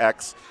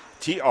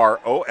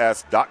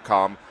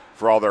Sextros.com,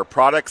 for all their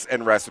products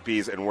and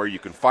recipes and where you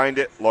can find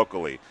it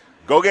locally.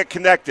 Go get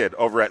connected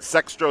over at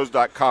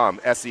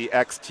Sextros.com,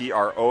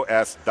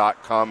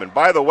 Sextros.com. And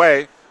by the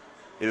way,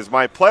 it is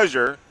my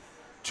pleasure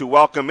to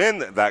welcome in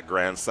that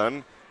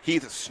grandson,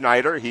 Heath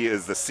Schneider. He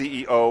is the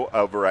CEO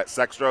over at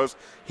Sextros.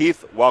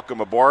 Heath,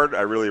 welcome aboard.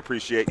 I really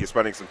appreciate you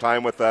spending some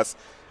time with us.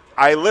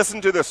 I listen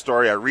to this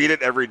story. I read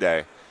it every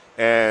day.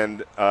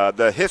 And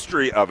the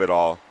history of it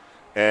all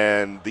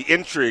and the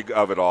intrigue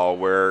of it all,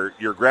 where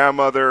your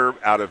grandmother,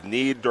 out of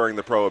need during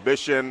the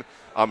Prohibition,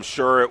 I'm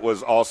sure it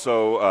was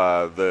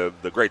also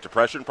the Great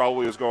Depression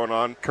probably was going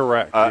on.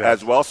 Correct. Yes.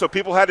 As well. So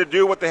people had to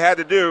do what they had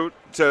to do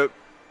to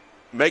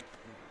make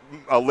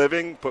a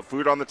living, put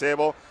food on the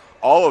table,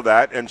 all of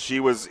that, and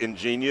she was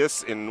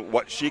ingenious in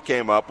what she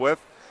came up with.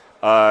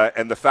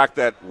 And the fact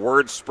that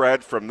word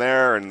spread from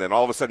there, and then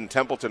all of a sudden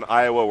Templeton,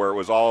 Iowa, where it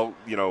was all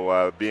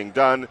being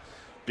done,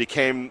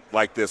 became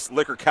like this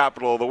liquor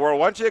capital of the world.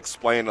 Why don't you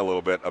explain a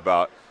little bit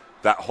about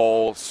that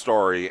whole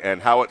story and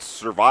how it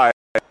survived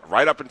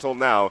right up until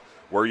now,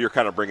 where you're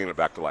kind of bringing it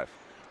back to life?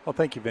 Well,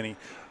 thank you, Vinny.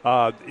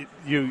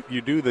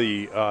 You do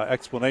the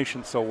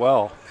explanation so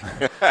well.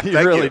 You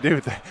really do.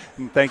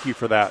 And thank you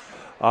for that.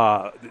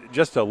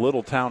 Just a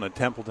little town of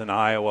Templeton,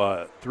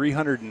 Iowa,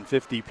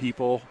 350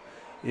 people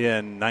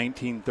in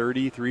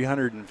 1930,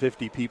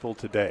 350 people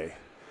today.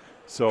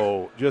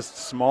 So just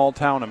small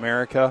town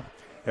America.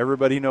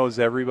 Everybody knows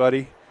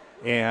everybody.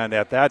 And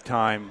at that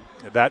time,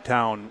 that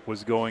town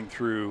was going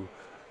through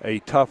a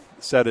tough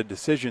set of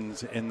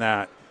decisions in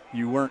that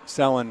you weren't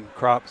selling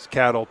crops,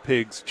 cattle,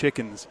 pigs,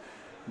 chickens.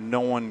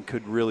 No one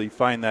could really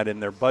find that in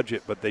their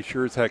budget, but they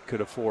sure as heck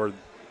could afford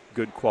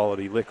good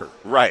quality liquor.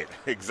 Right,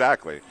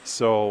 exactly.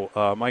 So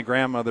my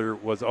grandmother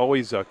was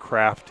always a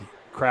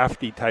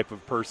crafty type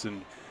of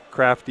person,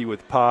 crafty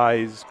with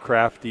pies,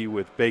 crafty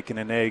with bacon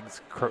and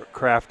eggs,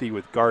 crafty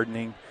with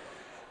gardening.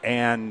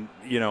 And,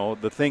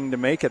 the thing to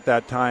make at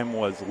that time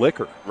was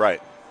liquor.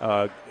 Right.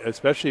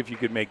 Especially if you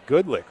could make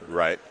good liquor.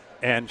 Right.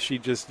 And she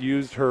just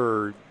used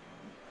her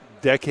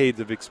decades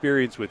of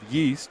experience with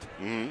yeast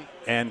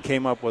and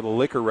came up with a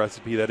liquor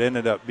recipe that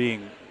ended up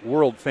being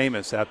world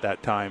famous at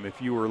that time if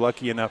you were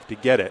lucky enough to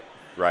get it.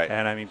 Right.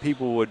 And, I mean,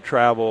 people would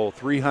travel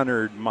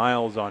 300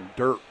 miles on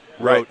dirt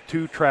Right.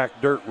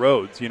 2-track dirt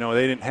roads. They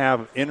didn't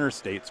have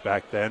interstates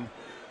back then,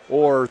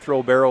 or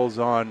throw barrels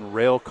on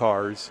rail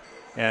cars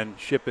and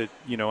ship it,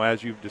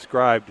 as you've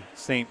described,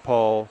 St.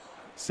 Paul,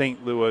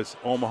 St. Louis,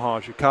 Omaha,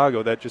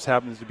 Chicago. That just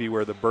happens to be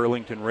where the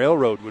Burlington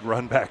Railroad would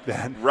run back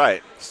then.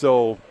 Right.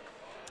 So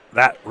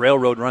that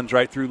railroad runs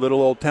right through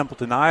little old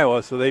Templeton,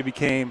 Iowa, so they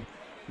became,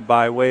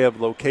 by way of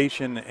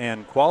location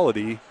and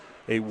quality,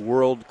 a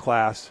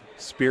world-class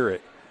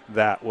spirit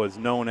that was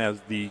known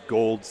as the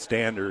gold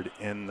standard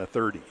in the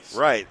 30s.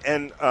 Right.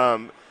 And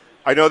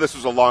I know this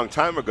was a long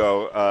time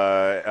ago,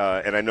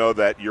 and I know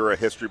that you're a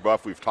history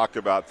buff. We've talked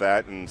about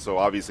that, and so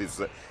obviously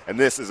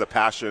this is a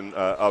passion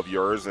of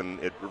yours, and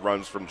it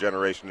runs from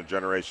generation to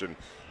generation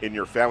in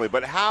your family.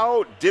 But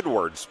how did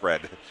word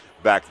spread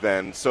back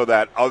then so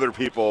that other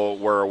people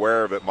were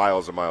aware of it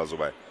miles and miles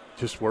away?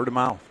 Just word of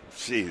mouth.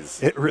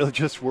 Jeez. It really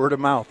just word of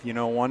mouth.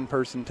 One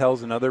person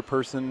tells another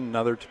person,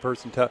 another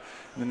person tells.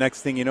 The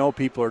next thing you know,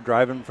 people are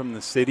driving from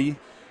the city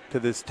to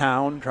this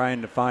town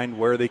trying to find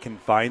where they can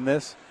find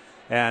this.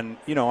 And,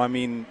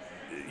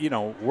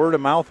 word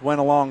of mouth went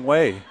a long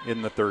way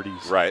in the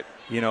 30s. Right.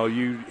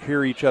 You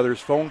hear each other's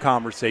phone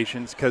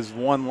conversations because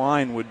one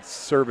line would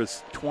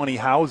service 20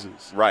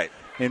 houses. Right.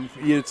 And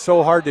it's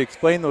so hard to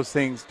explain those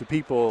things to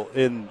people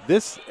in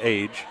this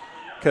age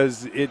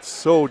because it's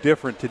so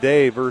different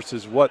today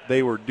versus what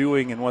they were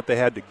doing and what they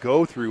had to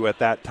go through at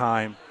that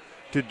time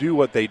to do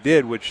what they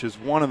did, which is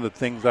one of the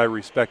things I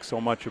respect so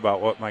much about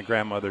what my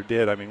grandmother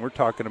did. I mean, we're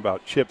talking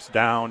about chips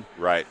down,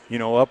 right?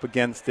 Up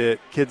against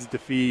it, kids to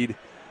feed,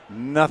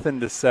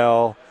 nothing to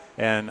sell,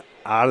 and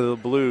out of the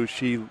blue,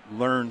 she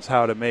learns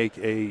how to make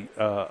a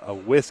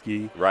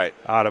whiskey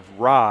out of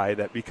rye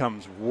that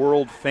becomes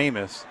world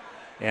famous.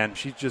 And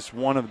she's just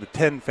one of the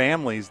 10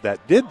 families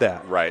that did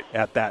that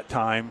at that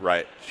time.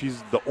 Right.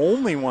 She's the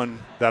only one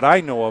that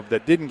I know of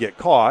that didn't get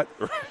caught.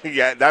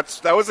 Yeah,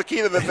 that was the key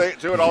to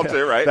to it all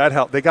too, right? That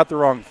helped. They got the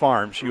wrong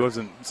farm. She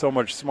wasn't so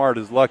much smart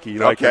as lucky.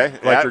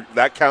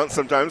 That counts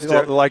sometimes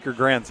too. Like her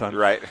grandson.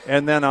 Right.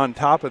 And then on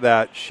top of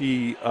that,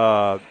 she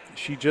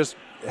just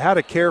had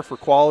a care for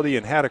quality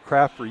and had a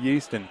craft for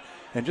yeast and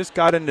just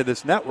got into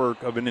this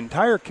network of an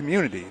entire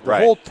community. The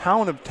whole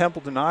town of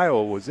Templeton,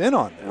 Iowa was in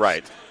on this.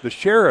 Right. The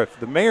sheriff,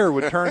 the mayor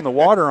would turn the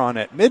water on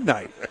at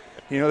midnight.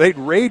 They'd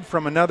raid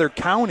from another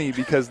county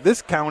because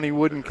this county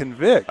wouldn't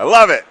convict. I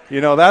love it.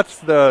 That's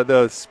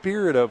the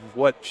spirit of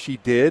what she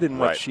did and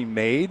what she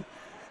made.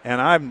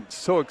 And I'm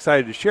so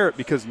excited to share it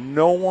because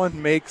no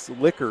one makes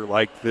liquor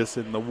like this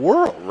in the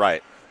world.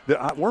 Right.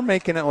 We're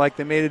making it like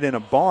they made it in a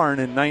barn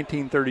in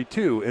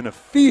 1932, in a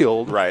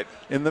field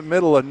in the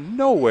middle of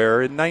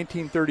nowhere in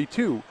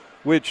 1932,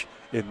 which,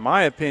 in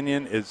my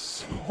opinion, is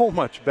so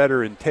much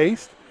better in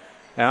taste.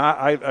 And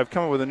I've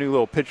come up with a new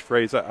little pitch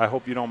phrase. I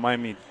hope you don't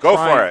mind me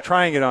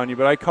trying it on you,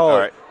 but I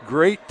call it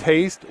great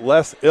taste,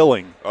 less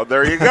illing. Oh,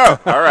 there you go.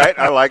 All right.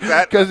 I like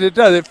that. Because it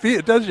does.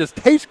 It does just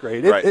taste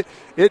great.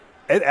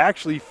 It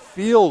actually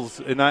feels,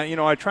 and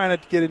I try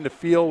not to get into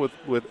feel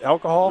with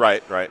alcohol.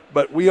 Right.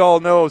 But we all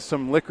know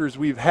some liquors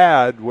we've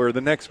had where the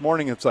next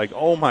morning it's like,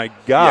 oh my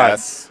God,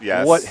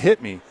 yes. What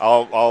hit me?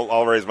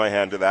 I'll raise my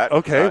hand to that.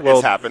 Okay,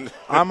 it's happened.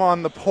 I'm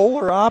on the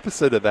polar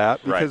opposite of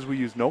that because we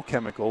use no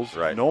chemicals,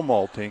 no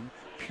malting,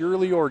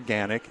 purely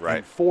organic,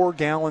 and 4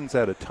 gallons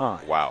at a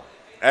time. Wow.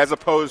 As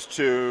opposed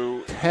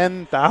to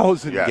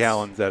 10,000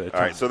 gallons at a time.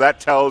 All right, so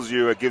that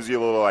it gives you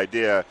a little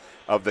idea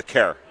of the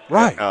care.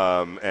 Right.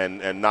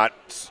 And not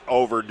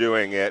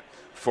overdoing it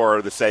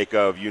for the sake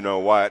of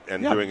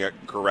and doing it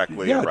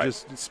correctly. Yeah,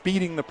 just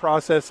speeding the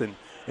process and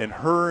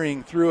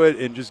hurrying through it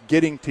and just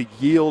getting to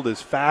yield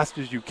as fast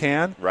as you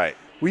can. Right.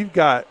 We've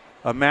got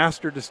a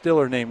master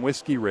distiller named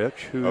Whiskey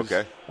Rich, who's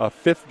a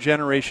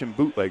 5th-generation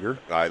bootlegger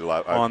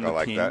on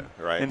the team. That.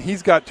 Right. And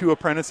he's got 2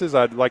 apprentices.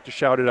 I'd like to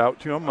shout it out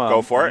to him.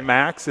 Go for it.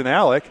 Max and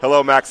Alec.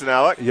 Hello, Max and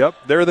Alec. Yep.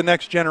 They're the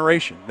next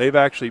generation. They've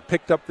actually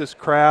picked up this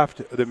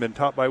craft. They've been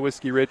taught by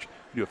Whiskey Rich.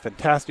 They do a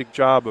fantastic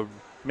job of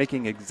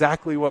making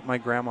exactly what my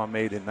grandma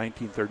made in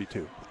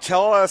 1932.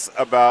 Tell us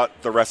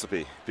about the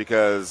recipe,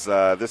 because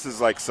this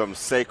is like some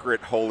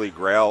sacred holy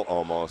grail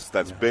almost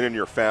that's been in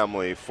your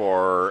family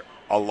for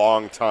a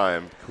long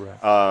time.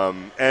 Correct.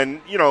 And,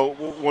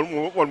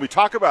 when we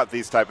talk about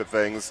these type of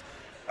things,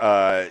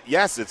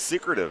 yes, it's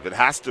secretive. It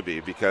has to be,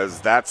 because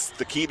that's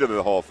the key to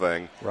the whole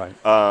thing. Right.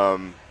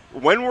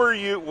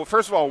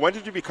 First of all, when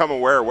did you become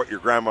aware of what your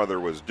grandmother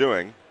was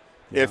doing,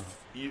 if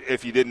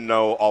you didn't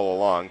know all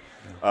along?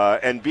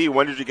 And B,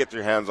 when did you get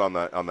your hands on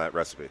that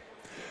recipe?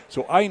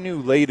 So I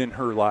knew late in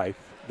her life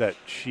that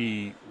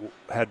she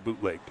had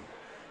bootlegged.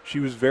 She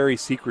was very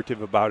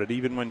secretive about it.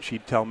 Even when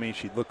she'd tell me,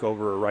 she'd look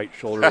over her right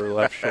shoulder or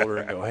left shoulder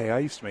and go, "Hey, I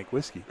used to make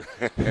whiskey."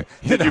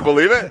 Did you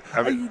believe it?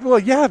 Well,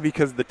 yeah,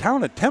 because the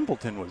town of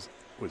Templeton was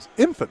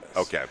infamous.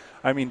 Okay.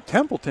 I mean,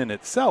 Templeton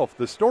itself,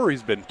 the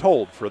story's been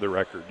told, for the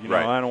record.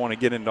 I don't want to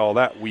get into all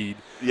that weed.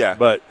 Yeah.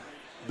 But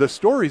the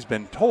story's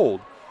been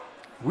told.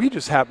 We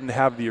just happen to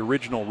have the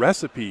original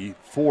recipe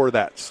for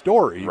that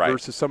story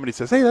versus somebody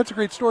says, "Hey, that's a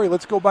great story.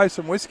 Let's go buy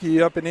some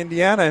whiskey up in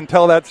Indiana and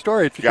tell that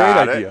story." It's a great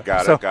idea.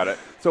 Got it.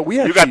 So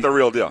you got the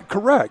real deal.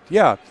 Correct,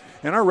 yeah.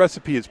 And our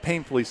recipe is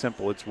painfully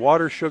simple. It's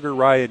water, sugar,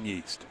 rye, and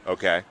yeast.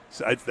 Okay.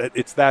 So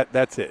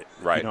that's it.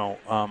 Right.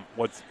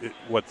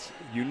 What's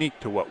unique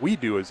to what we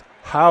do is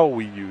how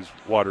we use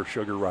water,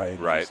 sugar, rye, and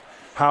yeast.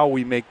 How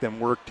we make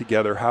them work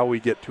together, how we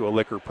get to a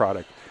liquor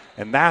product.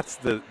 And that's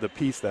the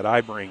piece that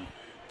I bring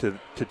to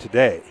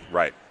today,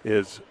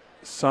 is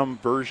some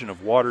version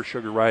of water,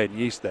 sugar, rye, and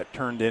yeast that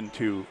turned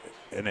into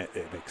an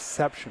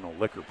exceptional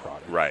liquor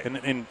product. Right.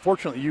 And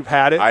fortunately, you've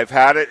had it. I've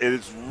had it. It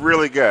is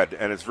really good,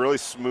 and it's really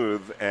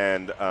smooth.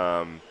 And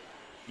the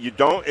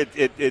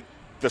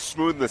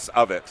smoothness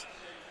of it,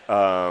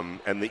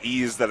 and the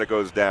ease that it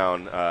goes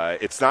down.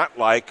 It's not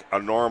like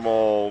a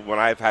normal, when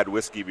I've had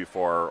whiskey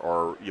before,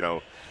 or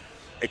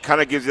it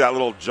kind of gives you that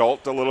little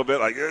jolt a little bit,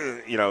 like,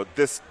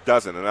 this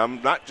doesn't. And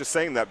I'm not just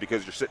saying that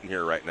because you're sitting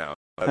here right now.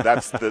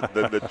 That's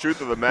the truth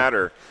of the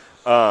matter.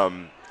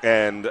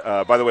 And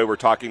by the way, we're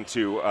talking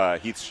to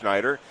Heath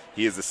Schneider.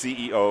 He is the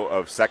CEO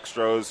of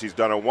Sextros. He's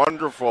done a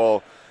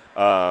wonderful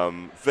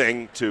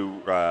thing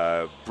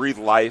to breathe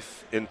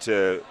life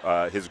into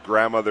his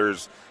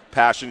grandmother's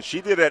passion.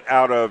 She did it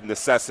out of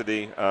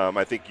necessity.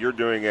 I think you're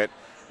doing it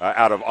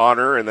out of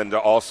honor, and then to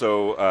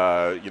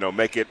also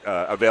make it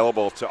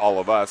available to all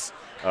of us,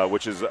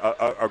 which is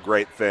a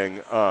great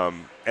thing.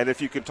 And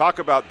if you can talk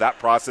about that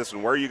process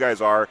and where you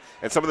guys are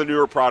and some of the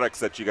newer products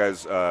that you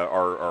guys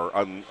are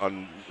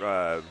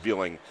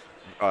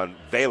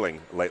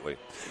unveiling lately.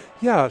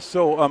 Yeah,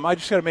 so I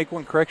just got to make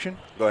one correction.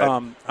 Go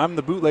ahead. I'm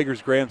the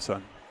bootlegger's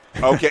grandson.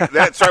 Okay,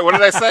 sorry, what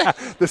did I say?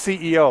 The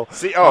CEO.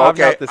 Okay.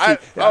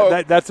 I'm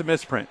not that's a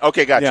misprint.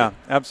 Okay, gotcha. Yeah,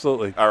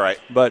 absolutely. All right.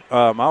 But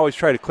I always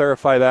try to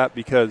clarify that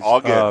because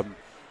All good.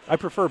 I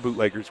prefer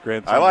bootlegger's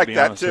grandson. I like to be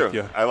that honest with too.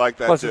 you. I like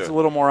that Plus, too. it's a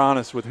little more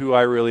honest with who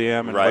I really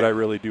am and Right. what I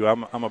really do.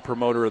 I'm a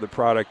promoter of the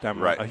product.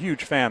 I'm Right. a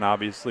huge fan,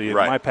 obviously, and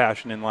Right. my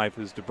passion in life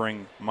is to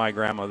bring my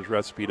grandmother's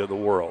recipe to the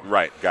world.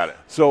 Right, got it.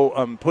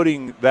 So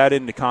putting that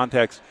into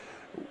context,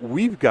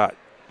 we've got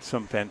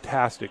some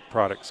fantastic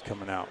products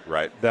coming out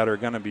Right. that are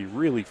going to be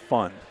really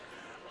fun.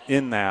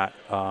 In that,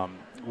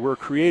 we're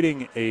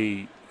creating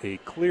a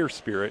clear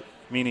spirit,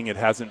 meaning it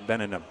hasn't been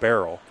in a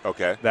barrel,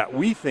 Okay. that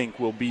we think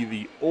will be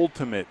the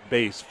ultimate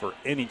base for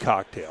any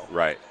cocktail.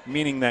 Right.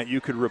 Meaning that you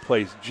could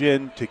replace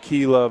gin,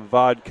 tequila,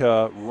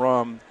 vodka,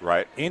 rum,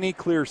 Right. any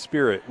clear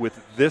spirit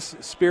with this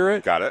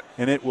spirit. Got it.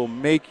 And it will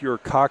make your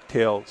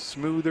cocktail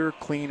smoother,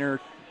 cleaner,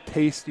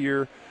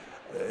 tastier,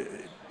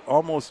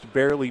 almost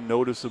barely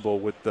noticeable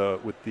with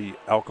the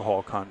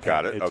alcohol content.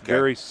 Got it. It's Okay.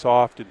 very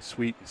soft and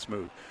sweet and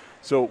smooth.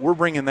 So we're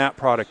bringing that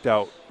product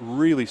out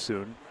really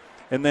soon.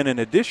 And then in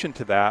addition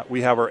to that,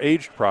 we have our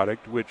aged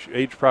product, which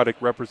aged product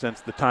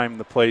represents the time,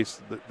 the place.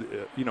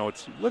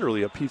 It's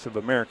literally a piece of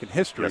American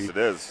history. Yes, it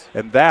is.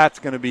 And that's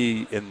going to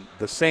be in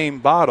the same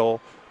bottle,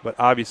 but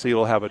obviously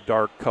it'll have a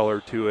dark color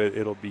to it.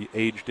 It'll be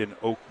aged in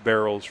oak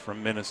barrels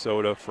from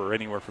Minnesota for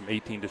anywhere from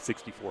 18 to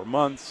 64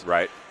 months.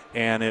 Right.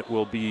 And it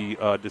will be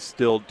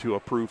distilled to a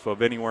proof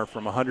of anywhere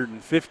from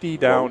 150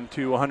 down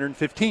to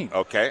 115.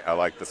 Okay, I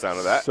like the sound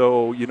of that.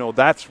 So,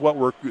 that's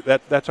what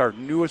that's our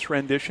newest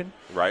rendition.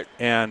 Right.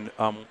 And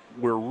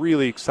we're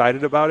really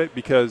excited about it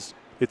because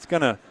it's going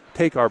to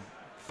take our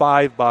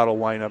 5-bottle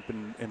lineup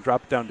and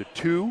drop it down to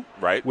 2.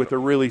 Right. With a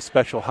really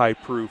special high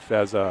proof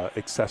as a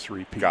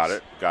accessory piece. Got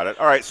it.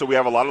 All right, so we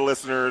have a lot of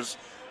listeners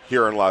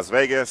here in Las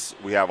Vegas.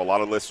 We have a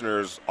lot of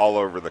listeners all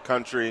over the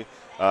country.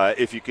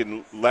 If you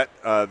can let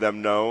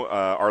them know,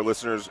 our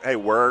listeners, hey,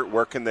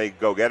 where can they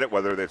go get it,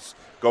 whether it's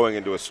going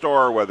into a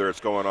store, whether it's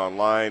going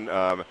online,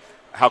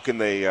 how can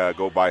they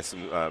go buy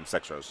some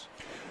Sextros?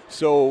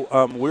 So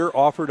we're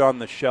offered on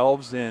the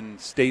shelves in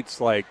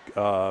states like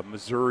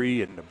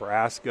Missouri and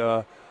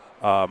Nebraska.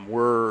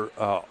 We're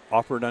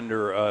offered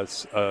under a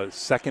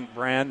second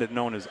brand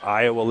known as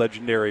Iowa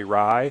Legendary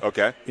Rye.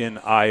 Okay. In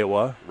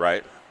Iowa.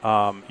 Right.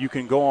 You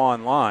can go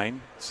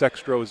online,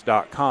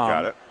 sextros.com.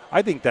 Got it.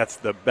 I think that's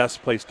the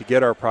best place to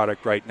get our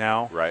product right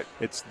now. Right.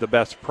 It's the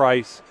best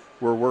price.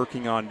 We're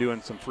working on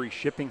doing some free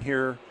shipping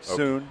here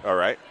soon. All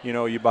right.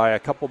 You buy a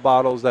couple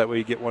bottles. That way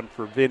you get one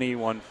for Vinny,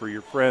 one for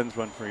your friends,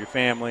 one for your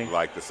family.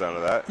 Like the sound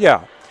of that.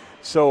 Yeah.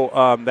 So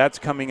that's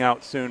coming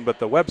out soon. But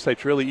the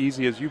website's really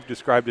easy, as you've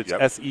described. It's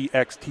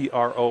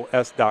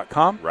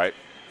sextros.com. Right.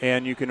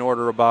 And you can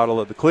order a bottle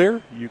of the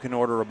clear. You can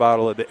order a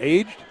bottle of the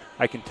aged.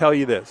 I can tell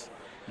you this.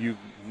 You've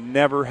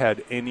never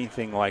had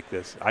anything like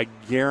this. I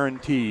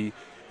guarantee,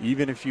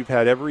 even if you've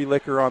had every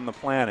liquor on the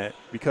planet,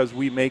 because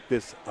we make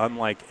this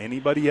unlike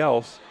anybody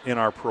else in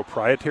our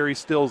proprietary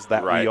stills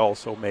that we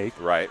also make.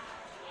 Right.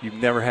 You've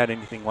never had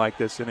anything like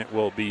this, and it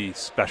will be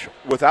special.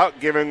 Without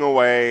giving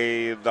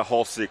away the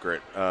whole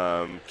secret,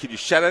 can you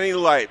shed any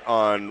light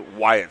on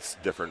why it's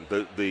different,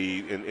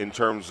 in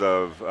terms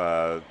of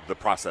the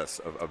process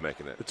of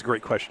making it? It's a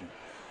great question.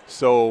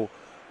 So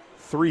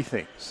 3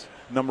 things.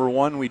 Number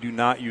 1, we do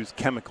not use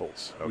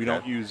chemicals. Okay. We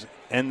don't use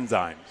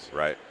enzymes.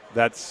 Right.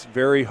 That's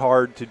very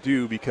hard to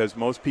do because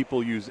most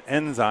people use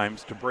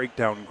enzymes to break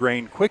down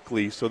grain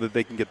quickly so that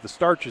they can get the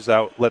starches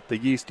out, let the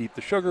yeast eat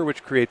the sugar,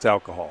 which creates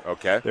alcohol.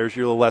 Okay. There's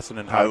your lesson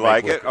in how I to make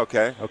like it. liquor.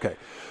 Okay. Okay.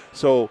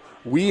 So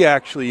we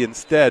actually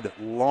instead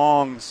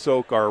long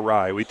soak our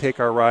rye. We take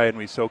our rye and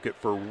we soak it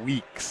for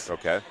weeks.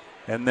 Okay.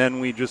 And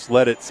then we just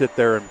let it sit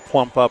there and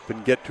plump up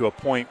and get to a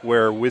point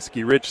where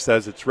Whiskey Rich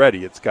says it's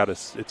ready. It's got a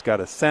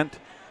scent.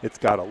 It's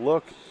got a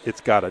look.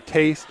 It's got a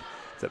taste.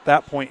 It's at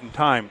that point in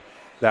time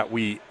that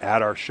we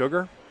add our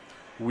sugar.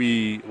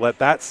 We let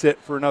that sit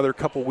for another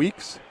couple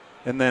weeks.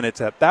 And then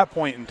it's at that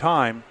point in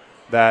time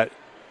that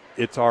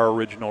it's our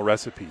original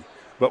recipe.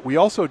 But we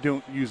also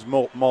don't use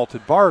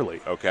malted barley,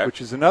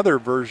 which is another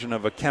version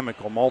of a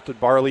chemical. Malted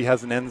barley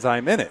has an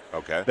enzyme in it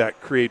that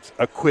creates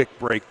a quick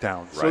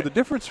breakdown. Right. So the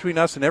difference between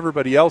us and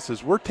everybody else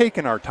is we're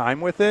taking our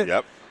time with it.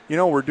 Yep.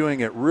 We're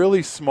doing it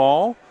really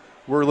small.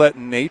 We're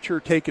letting nature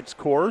take its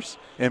course.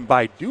 And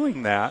by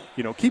doing that,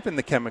 keeping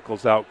the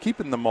chemicals out,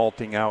 keeping the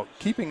malting out,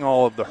 keeping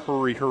all of the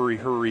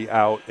hurry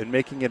out, and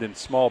making it in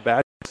small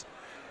batches,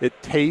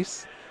 it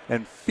tastes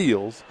and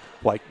feels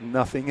like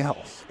nothing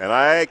else. And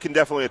I can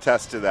definitely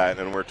attest to that.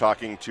 And we're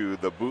talking to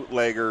the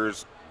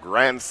Bootleggers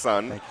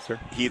grandson, Thank you, sir.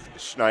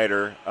 Heath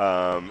Schneider,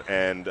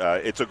 and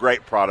it's a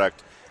great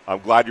product. I'm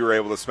glad you were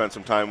able to spend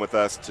some time with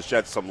us to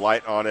shed some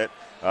light on it.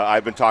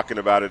 I've been talking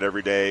about it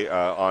every day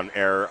on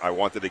air. I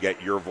wanted to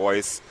get your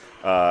voice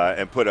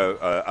and put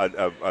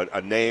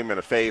a name and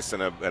a face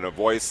and a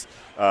voice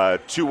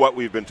to what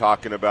we've been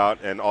talking about,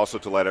 and also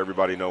to let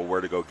everybody know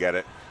where to go get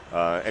it.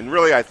 And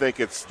really, I think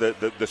it's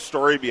the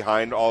story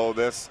behind all of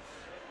this.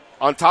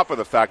 On top of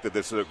the fact that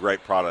this is a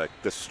great product,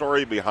 the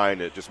story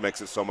behind it just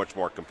makes it so much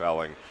more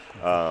compelling,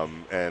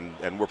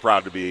 and we're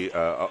proud to be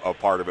a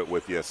part of it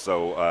with you.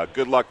 So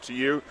good luck to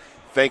you.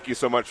 Thank you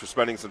so much for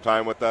spending some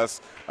time with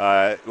us.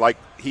 Like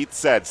Heath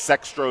said,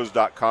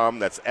 Sextros.com.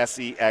 That's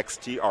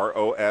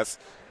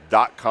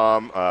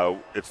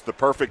SEXTROS.com. It's the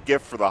perfect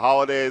gift for the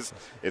holidays.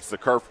 It's the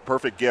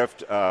perfect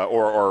gift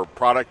or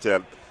product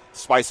to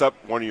spice up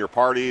one of your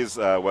parties,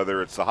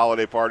 whether it's a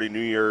holiday party, New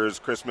Year's,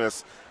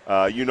 Christmas.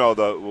 You know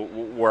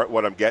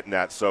what I'm getting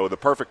at. So the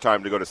perfect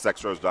time to go to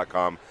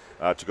Sextros.com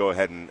to go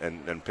ahead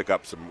and pick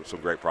up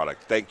some great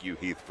product. Thank you,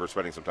 Heath, for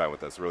spending some time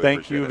with us. Really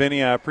Thank you,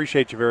 Vinny. I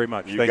appreciate you very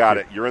much. You got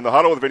it. You're in the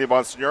huddle with Vinny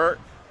Bonsignor,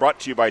 brought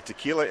to you by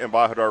Tequila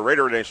Embajador,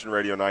 Raider Nation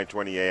Radio,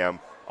 920 a.m.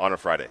 on a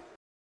Friday.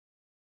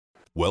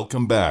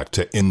 Welcome back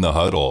to In the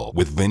Huddle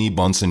with Vinny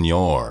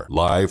Bonsignor,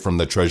 live from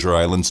the Treasure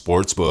Island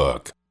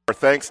Sportsbook. Our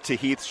thanks to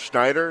Heath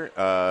Schneider,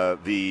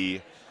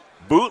 the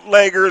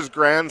bootlegger's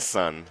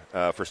grandson,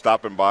 for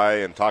stopping by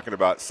and talking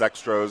about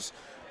Sextros.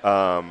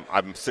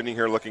 I'm sitting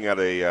here looking at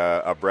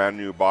a brand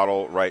new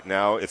bottle right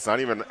now. It's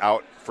not even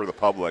out for the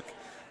public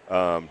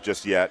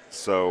just yet,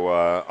 so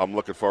I'm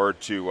looking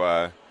forward to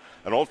an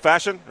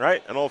old-fashioned,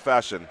 right? An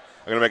old-fashioned.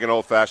 I'm going to make an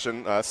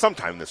old-fashioned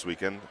sometime this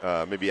weekend,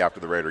 maybe after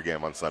the Raider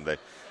game on Sunday.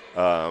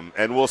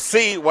 And we'll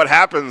see what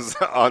happens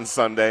on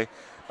Sunday.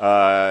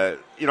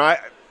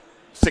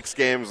 6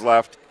 games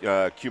left.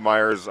 Q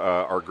Myers,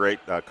 our great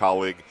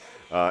colleague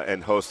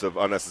and host of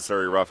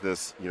Unnecessary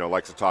Roughness,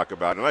 likes to talk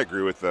about, and I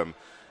agree with them.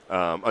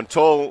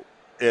 Until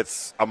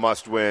it's a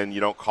must-win, you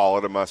don't call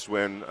it a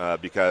must-win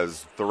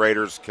because the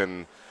Raiders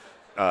can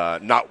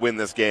not win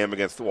this game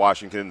against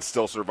Washington,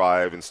 still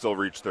survive, and still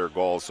reach their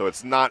goals. So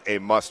it's not a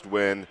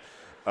must-win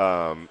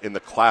in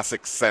the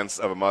classic sense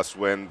of a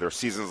must-win. Their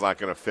season's not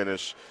going to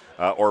finish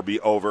or be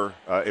over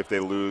if they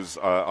lose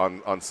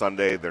on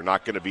Sunday. They're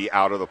not going to be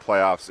out of the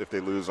playoffs if they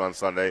lose on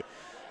Sunday.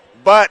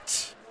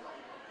 But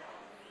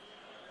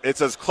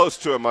it's as close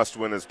to a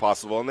must-win as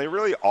possible, and they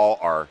really all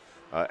are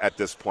at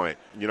this point.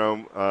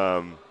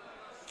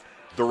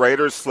 The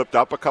Raiders slipped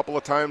up a couple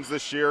of times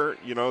this year.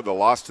 The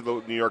loss to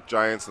the New York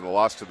Giants and the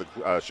loss to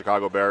the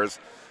Chicago Bears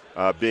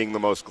being the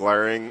most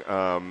glaring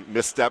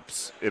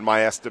missteps in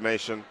my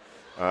estimation.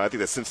 I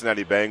think the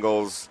Cincinnati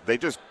Bengals, they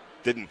just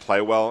didn't play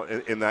well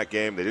in that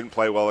game. They didn't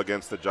play well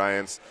against the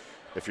Giants.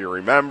 If you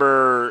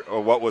remember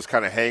what was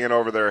kind of hanging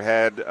over their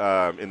head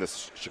in the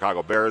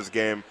Chicago Bears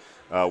game,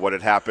 what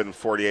had happened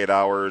 48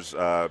 hours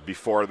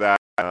before that.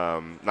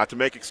 Not to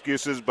make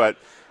excuses, but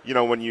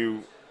when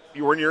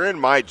you're in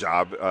my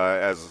job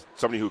as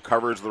somebody who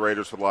covers the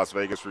Raiders for the Las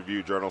Vegas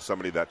Review-Journal,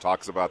 somebody that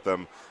talks about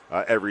them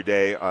every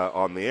day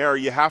on the air,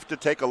 you have to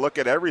take a look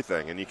at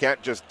everything, and you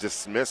can't just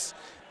dismiss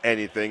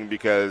anything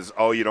because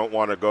you don't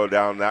want to go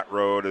down that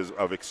road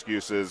of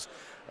excuses.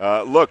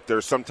 Look,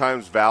 there's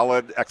sometimes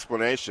valid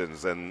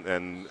explanations,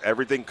 and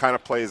everything kind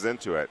of plays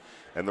into it.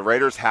 And the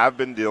Raiders have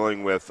been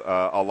dealing with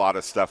a lot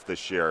of stuff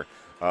this year,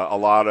 a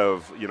lot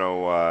of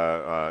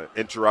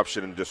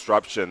interruption and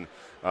disruption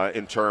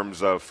in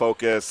terms of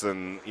focus,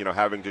 and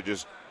having to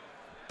just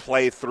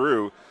play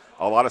through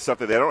a lot of stuff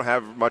that they don't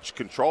have much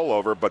control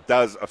over, but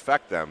does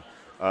affect them.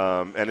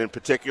 And in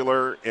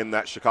particular, in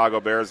that Chicago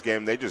Bears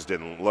game, they just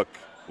didn't look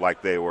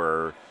like they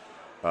were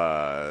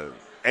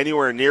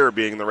anywhere near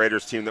being the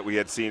Raiders team that we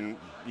had seen,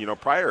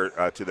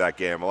 prior to that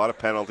game. A lot of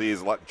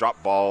penalties, a lot of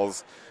drop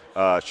balls,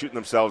 shooting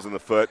themselves in the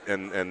foot,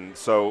 and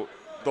so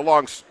the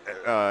long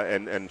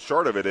and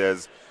short of it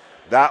is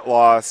that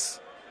loss,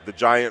 the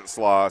Giants'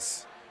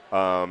 loss,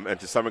 and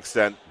to some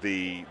extent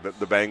the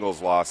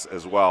Bengals' loss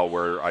as well,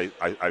 where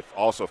I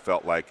also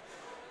felt like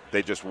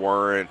they just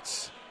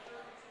weren't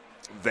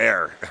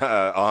there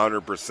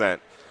 100%.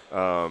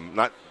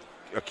 Not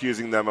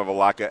accusing them of a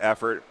lack of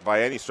effort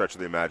by any stretch of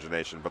the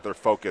imagination, but their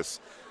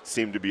focus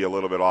seemed to be a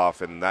little bit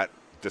off, and that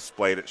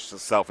displayed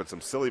itself in some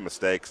silly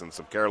mistakes and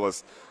some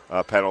careless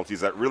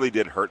penalties that really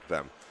did hurt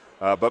them.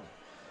 But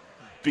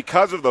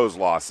because of those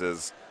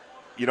losses,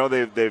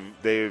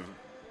 they've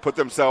put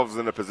themselves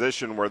in a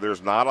position where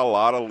there's not a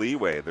lot of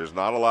leeway. There's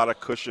not a lot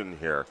of cushion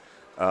here.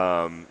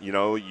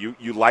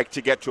 You like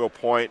to get to a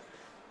point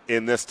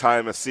in this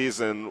time of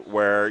season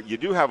where you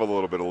do have a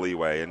little bit of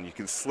leeway and you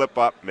can slip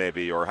up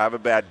maybe or have a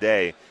bad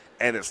day,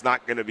 and it's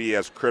not going to be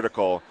as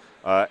critical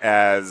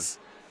as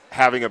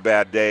having a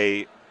bad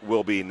day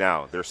will be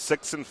now. They're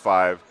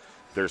 6-5.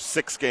 There's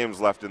 6 games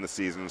left in the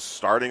season,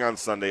 starting on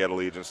Sunday at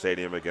Allegiant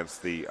Stadium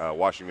against the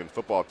Washington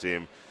football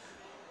team.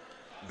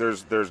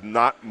 There's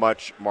not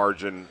much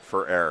margin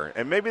for error,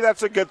 and maybe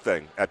that's a good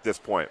thing at this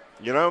point.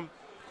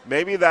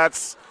 Maybe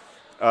that's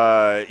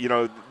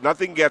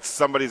nothing gets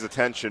somebody's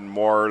attention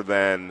more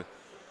than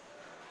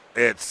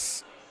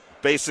it's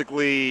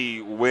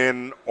basically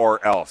win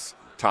or else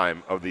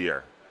time of the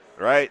year,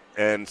 right?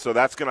 And so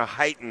that's going to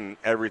heighten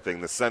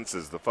everything, the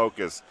senses, the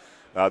focus,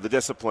 the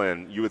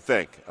discipline, you would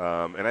think.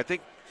 And I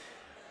think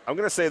I'm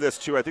going to say this,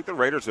 too. I think the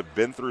Raiders have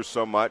been through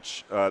so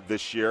much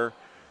this year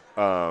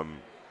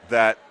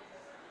that,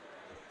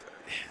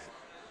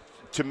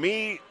 to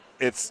me,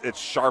 it's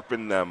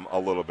sharpened them a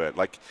little bit.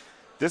 Like,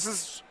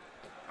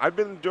 I've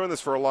been doing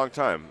this for a long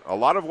time. A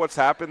lot of what's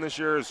happened this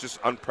year is just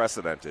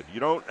unprecedented. You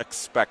don't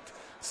expect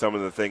some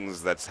of the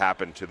things that's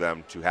happened to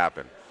them to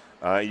happen.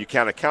 You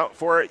can't account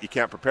for it. You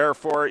can't prepare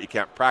for it. You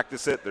can't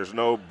practice it. There's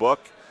no book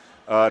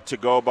to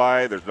go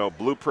by. There's no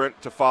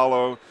blueprint to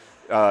follow.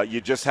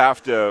 You just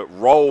have to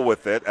roll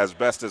with it as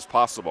best as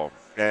possible.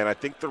 And I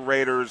think the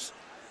Raiders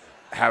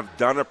have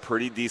done a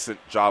pretty decent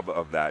job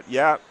of that.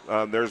 Yeah,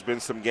 there's been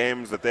some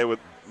games that they would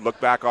look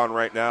back on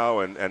right now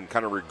and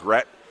kind of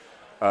regret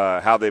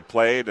how they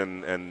played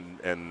and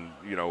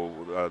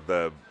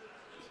the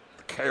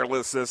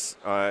carelessness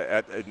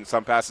in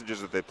some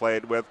passages that they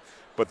played with.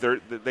 But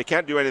they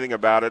can't do anything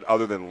about it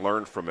other than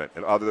learn from it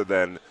and other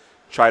than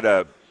try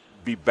to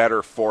be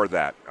better for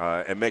that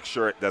and make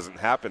sure it doesn't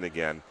happen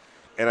again.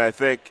 And I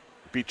think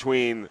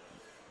between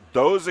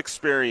those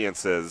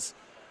experiences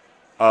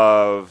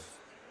of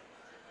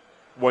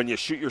when you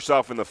shoot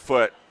yourself in the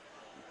foot,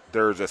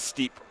 there's a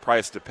steep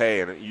price to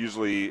pay, and it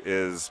usually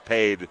is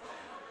paid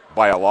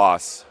by a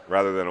loss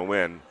rather than a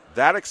win.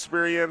 That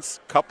experience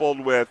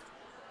coupled with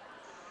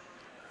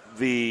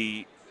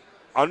the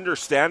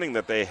understanding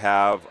that they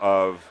have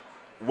of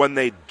when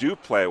they do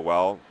play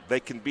well, they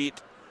can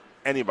beat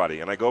anybody.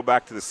 And I go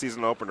back to the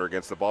season opener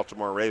against the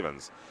Baltimore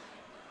Ravens.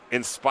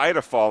 In spite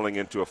of falling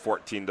into a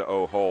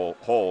 14-0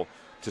 hole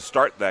to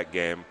start that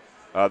game,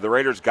 the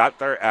Raiders got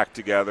their act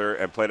together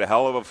and played a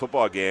hell of a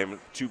football game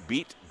to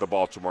beat the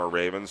Baltimore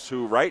Ravens,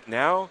 who right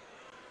now,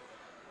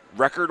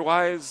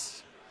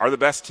 record-wise, are the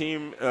best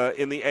team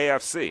in the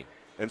AFC.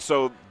 And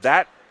so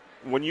that,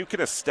 when you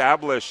can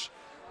establish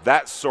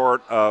that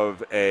sort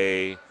of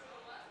a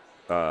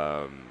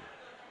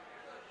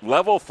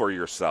level for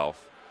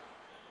yourself,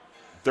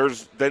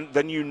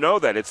 then you know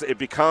that it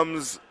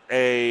becomes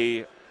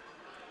a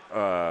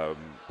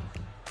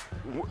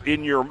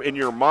in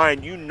your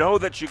mind, you know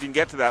that you can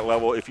get to that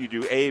level if you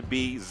do A,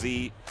 B,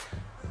 Z,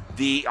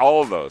 D,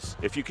 all of those.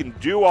 If you can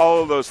do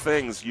all of those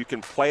things, you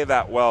can play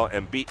that well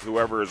and beat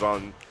whoever is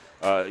on,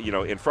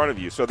 in front of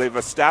you. So they've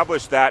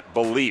established that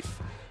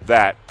belief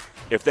that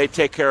if they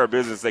take care of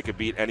business, they could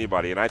beat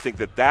anybody. And I think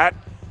that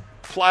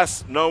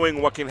plus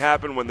knowing what can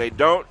happen when they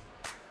don't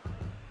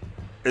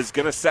is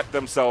going to set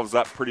themselves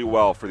up pretty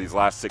well for these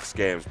last 6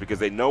 games because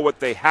they know what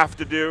they have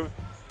to do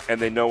and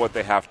they know what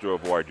they have to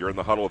avoid. You're in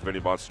the Huddle with Vinny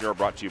Bonsignore,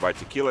 brought to you by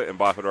Tequila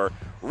Embajador,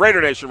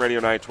 Raider Nation Radio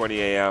 920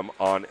 AM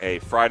on a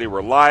Friday.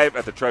 We're live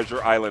at the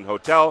Treasure Island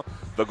Hotel,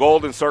 the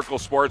Golden Circle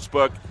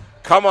Sportsbook.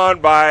 Come on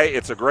by.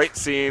 It's a great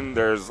scene.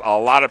 There's a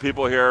lot of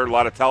people here, a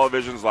lot of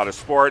televisions, a lot of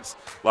sports,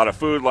 a lot of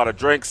food, a lot of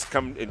drinks.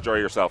 Come enjoy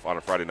yourself on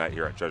a Friday night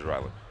here at Treasure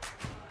Island.